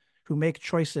midst who make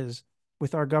choices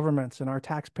with our governments and our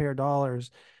taxpayer dollars,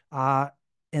 and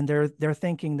they're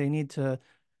thinking they need to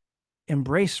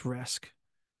embrace risk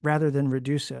rather than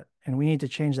reduce it, and we need to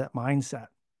change that mindset.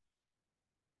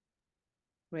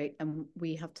 Great, and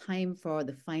we have time for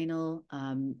the final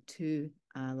two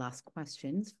last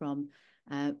questions from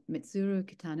Mitsuru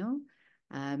Kitano.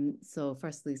 So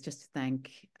firstly, it's just to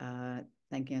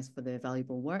thanking us for the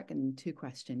valuable work, and two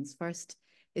questions. First,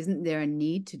 isn't there a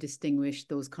need to distinguish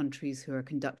those countries who are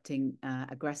conducting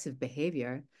aggressive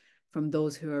behavior from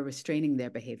those who are restraining their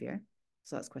behavior?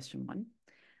 So that's question one.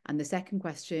 And the second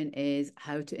question is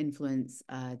how to influence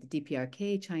the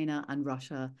DPRK, China, and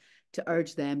Russia to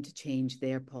urge them to change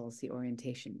their policy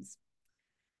orientations.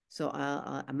 So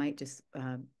I might just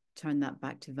turn that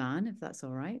back to Van, if that's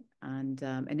all right. And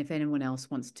if anyone else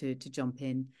wants to jump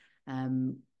in,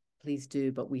 please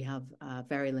do, but we have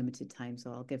very limited time.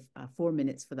 So I'll give 4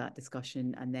 minutes for that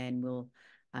discussion, and then we'll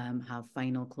have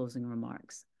final closing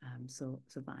remarks. So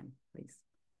Van, please.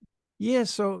 Yeah,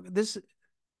 so this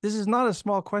is not a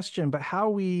small question, but how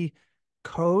we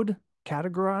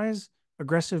categorize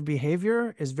aggressive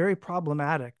behavior is very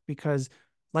problematic, because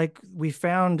like we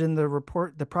found in the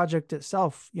report, the project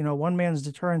itself, you know, one man's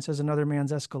deterrence is another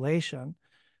man's escalation.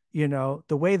 You know,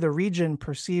 the way the region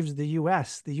perceives the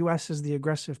US is the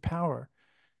aggressive power.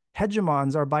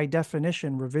 Hegemons are by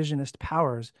definition revisionist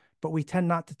powers, but we tend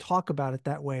not to talk about it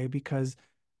that way because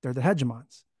they're the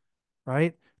hegemons,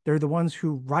 right? They're the ones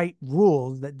who write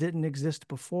rules that didn't exist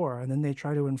before, and then they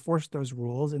try to enforce those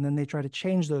rules, and then they try to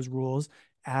change those rules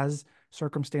as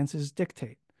circumstances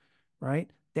dictate, right?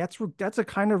 That's a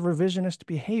kind of revisionist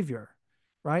behavior,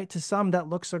 right? To some, that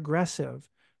looks aggressive,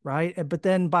 right? But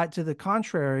then, to the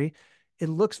contrary, it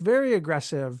looks very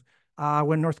aggressive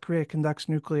when North Korea conducts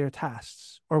nuclear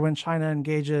tests, or when China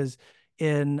engages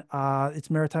in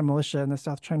its maritime militia in the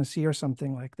South China Sea or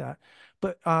something like that.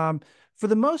 But for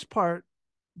the most part,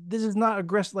 this is not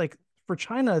aggressive. Like for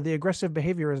China, the aggressive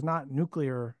behavior is not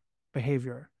nuclear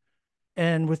behavior.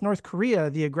 And with North Korea,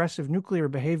 the aggressive nuclear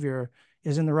behavior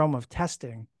is in the realm of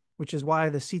testing, which is why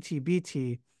the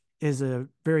CTBT is a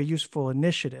very useful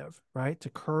initiative, right? To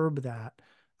curb that,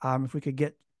 if we could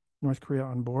get North Korea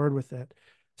on board with it.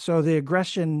 So the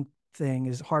aggression thing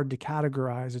is hard to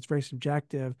categorize. It's very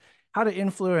subjective. How to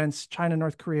influence China,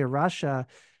 North Korea, Russia.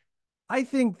 I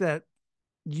think that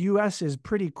U.S. is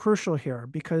pretty crucial here,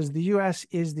 because the U.S.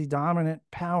 is the dominant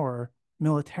power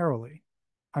militarily.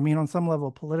 I mean, on some level,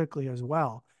 politically as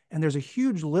well. And there's a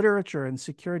huge literature and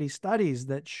security studies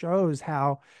that shows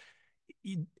how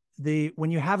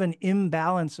when you have an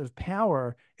imbalance of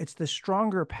power, it's the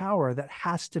stronger power that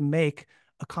has to make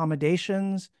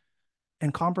accommodations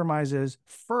and compromises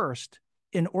first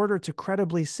in order to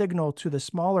credibly signal to the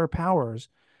smaller powers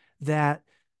that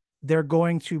they're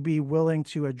going to be willing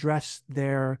to address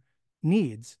their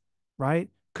needs, right?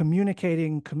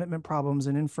 Communicating commitment problems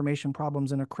and information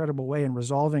problems in a credible way and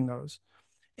resolving those.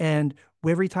 And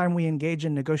every time we engage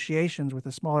in negotiations with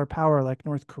a smaller power like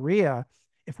North Korea,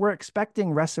 if we're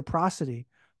expecting reciprocity,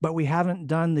 but we haven't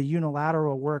done the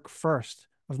unilateral work first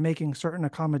of making certain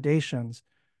accommodations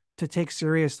to take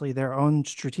seriously their own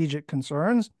strategic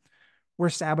concerns, we're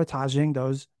sabotaging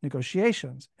those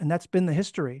negotiations. And that's been the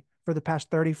history for the past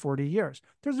 30, 40 years.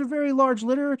 There's a very large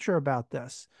literature about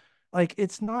this. Like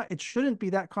it shouldn't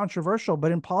be that controversial,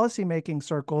 but in policymaking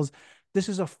circles, this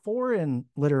is a foreign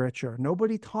literature.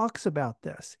 Nobody talks about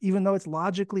this, even though it's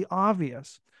logically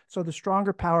obvious. So the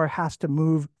stronger power has to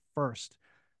move first.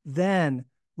 Then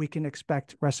we can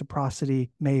expect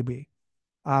reciprocity, maybe.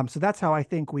 So that's how I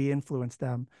think we influence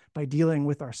them, by dealing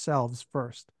with ourselves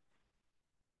first.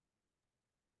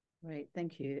 Right,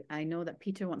 thank you. I know that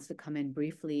Peter wants to come in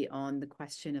briefly on the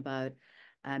question about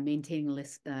maintaining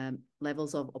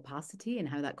levels of opacity and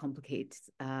how that complicates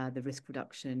the risk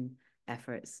reduction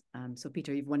efforts. So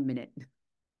Peter, you've 1 minute.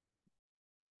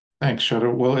 Thanks,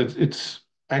 Shada. Well, it's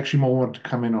actually more want to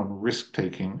come in on risk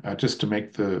taking, just to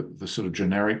make the sort of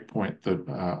generic point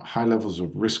that high levels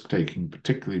of risk taking,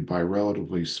 particularly by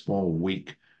relatively small,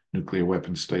 weak nuclear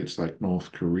weapon states like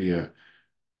North Korea,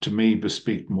 to me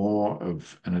bespeak more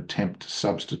of an attempt to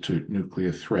substitute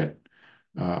nuclear threat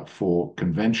for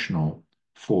conventional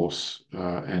force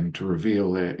and to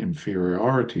reveal their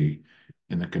inferiority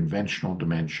in the conventional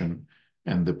dimension.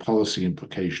 And the policy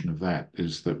implication of that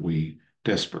is that we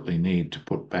desperately need to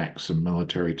put back some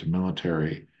military to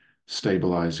military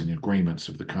stabilizing agreements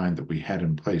of the kind that we had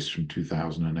in place from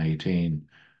 2018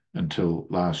 until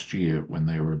last year when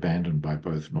they were abandoned by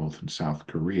both North and South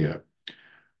Korea.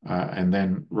 And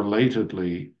then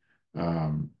relatedly,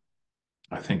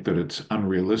 I think that it's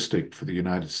unrealistic for the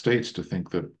United States to think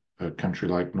that a country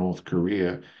like North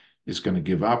Korea is going to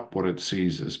give up what it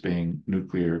sees as being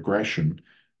nuclear aggression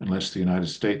unless the United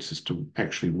States is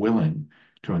actually willing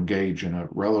to engage in a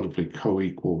relatively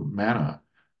co-equal manner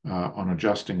on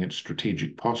adjusting its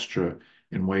strategic posture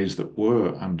in ways that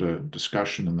were under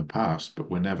discussion in the past,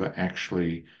 but were never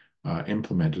actually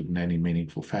implemented in any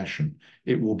meaningful fashion.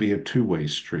 It will be a two-way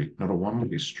street, not a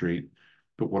one-way street.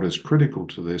 But what is critical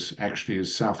to this actually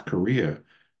is South Korea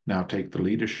now take the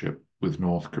leadership with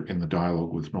in the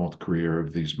dialogue with North Korea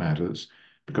of these matters,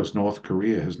 because North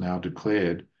Korea has now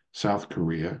declared South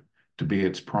Korea to be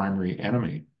its primary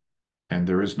enemy. And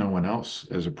there is no one else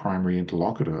as a primary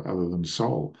interlocutor other than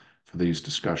Seoul for these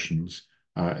discussions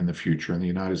in the future. And the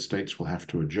United States will have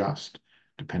to adjust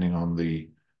depending on the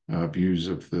views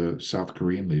of the South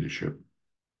Korean leadership.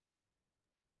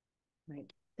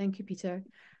 Right. Thank you, Peter.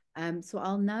 So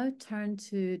I'll now turn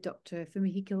to Dr.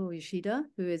 Fumihiko Yoshida,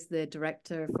 who is the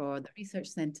director for the Research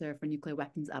Center for Nuclear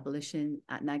Weapons Abolition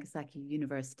at Nagasaki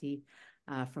University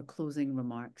for closing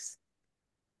remarks.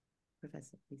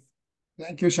 Professor, please.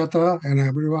 Thank you, Shata, and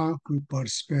everyone who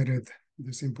participated in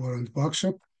this important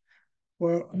workshop.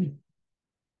 Well,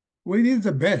 we did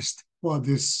the best for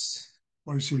this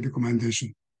policy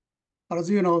recommendation. As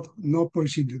you know, no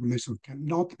policy recommendation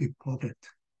cannot be perfect,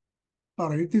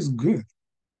 but it is good.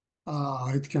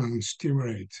 It can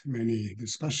stimulate many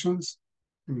discussions,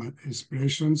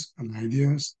 inspirations, and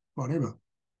ideas, whatever.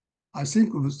 I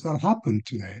think that happened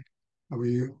today.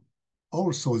 We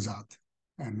all saw that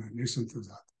and listened to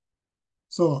that.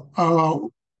 So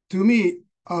to me,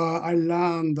 I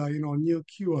learned new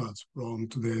keywords from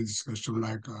today's discussion,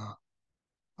 like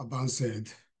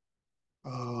advanced.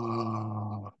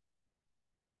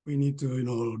 We need to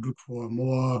look for a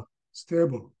more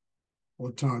stable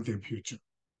alternative future.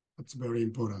 That's very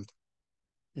important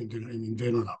in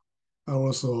general.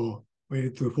 Also, we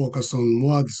need to focus on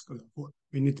more.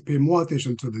 We need to pay more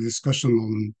attention to the discussion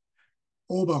on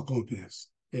overconfidence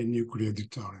in nuclear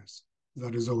deterrence.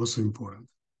 That is also important.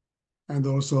 And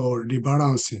also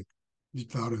rebalancing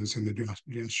deterrence and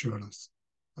reassurance.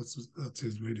 That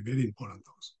is very, very important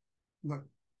also. But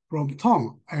from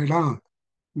Tom, I learned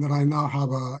that I now have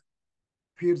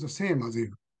feel the same as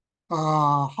you.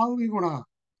 How are we gonna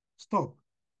stop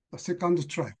the second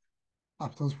strike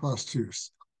after the first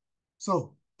use?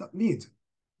 So that means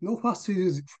no fast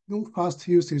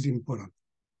use is important.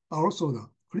 Also, the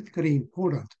critically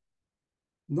important,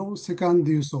 no second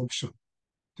use option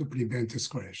to prevent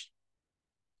escalation.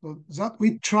 So that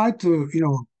we try to,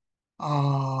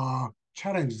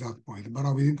 challenge that point,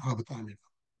 but we didn't have time enough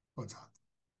for that.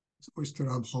 So we still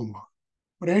have homework.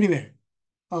 But anyway,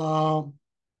 the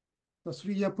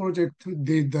 3-year project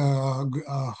did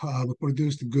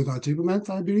produced good achievements,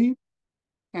 I believe.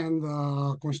 And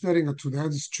considering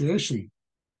today's situation,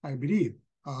 I believe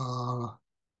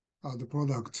the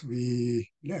product we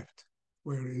left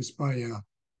will inspire,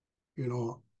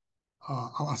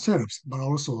 ourselves, but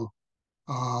also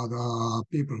the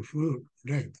people who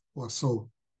read or saw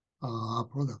our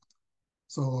product.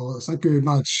 So thank you very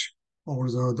much for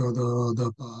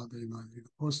the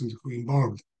persons who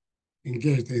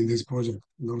engaged in this project,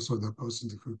 and also the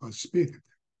persons who participated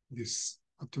in this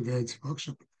today's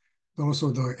workshop. And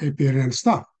also the APLN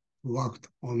staff who worked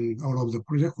on all of the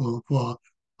project for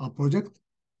our project,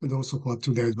 and also for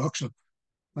today's workshop.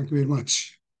 Thank you very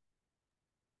much.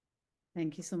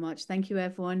 Thank you so much. Thank you,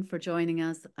 everyone, for joining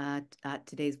us at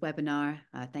today's webinar.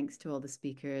 Thanks to all the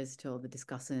speakers, to all the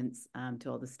discussants,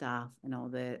 to all the staff and all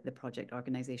the project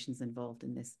organizations involved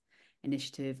in this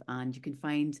initiative. And you can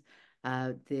find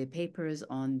the papers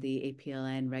on the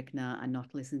APLN, REGNA and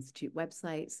Nautilus Institute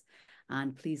websites.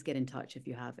 And please get in touch if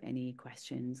you have any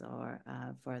questions or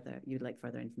you'd like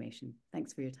further information.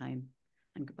 Thanks for your time,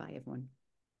 and goodbye, everyone.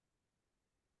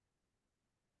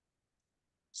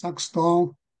 Thanks,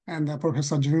 Don and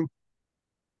Professor Jun.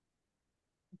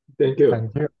 Thank you.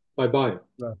 Thank you. Bye-bye.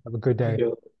 Have a good day. Thank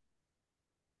you.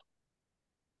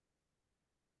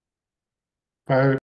 So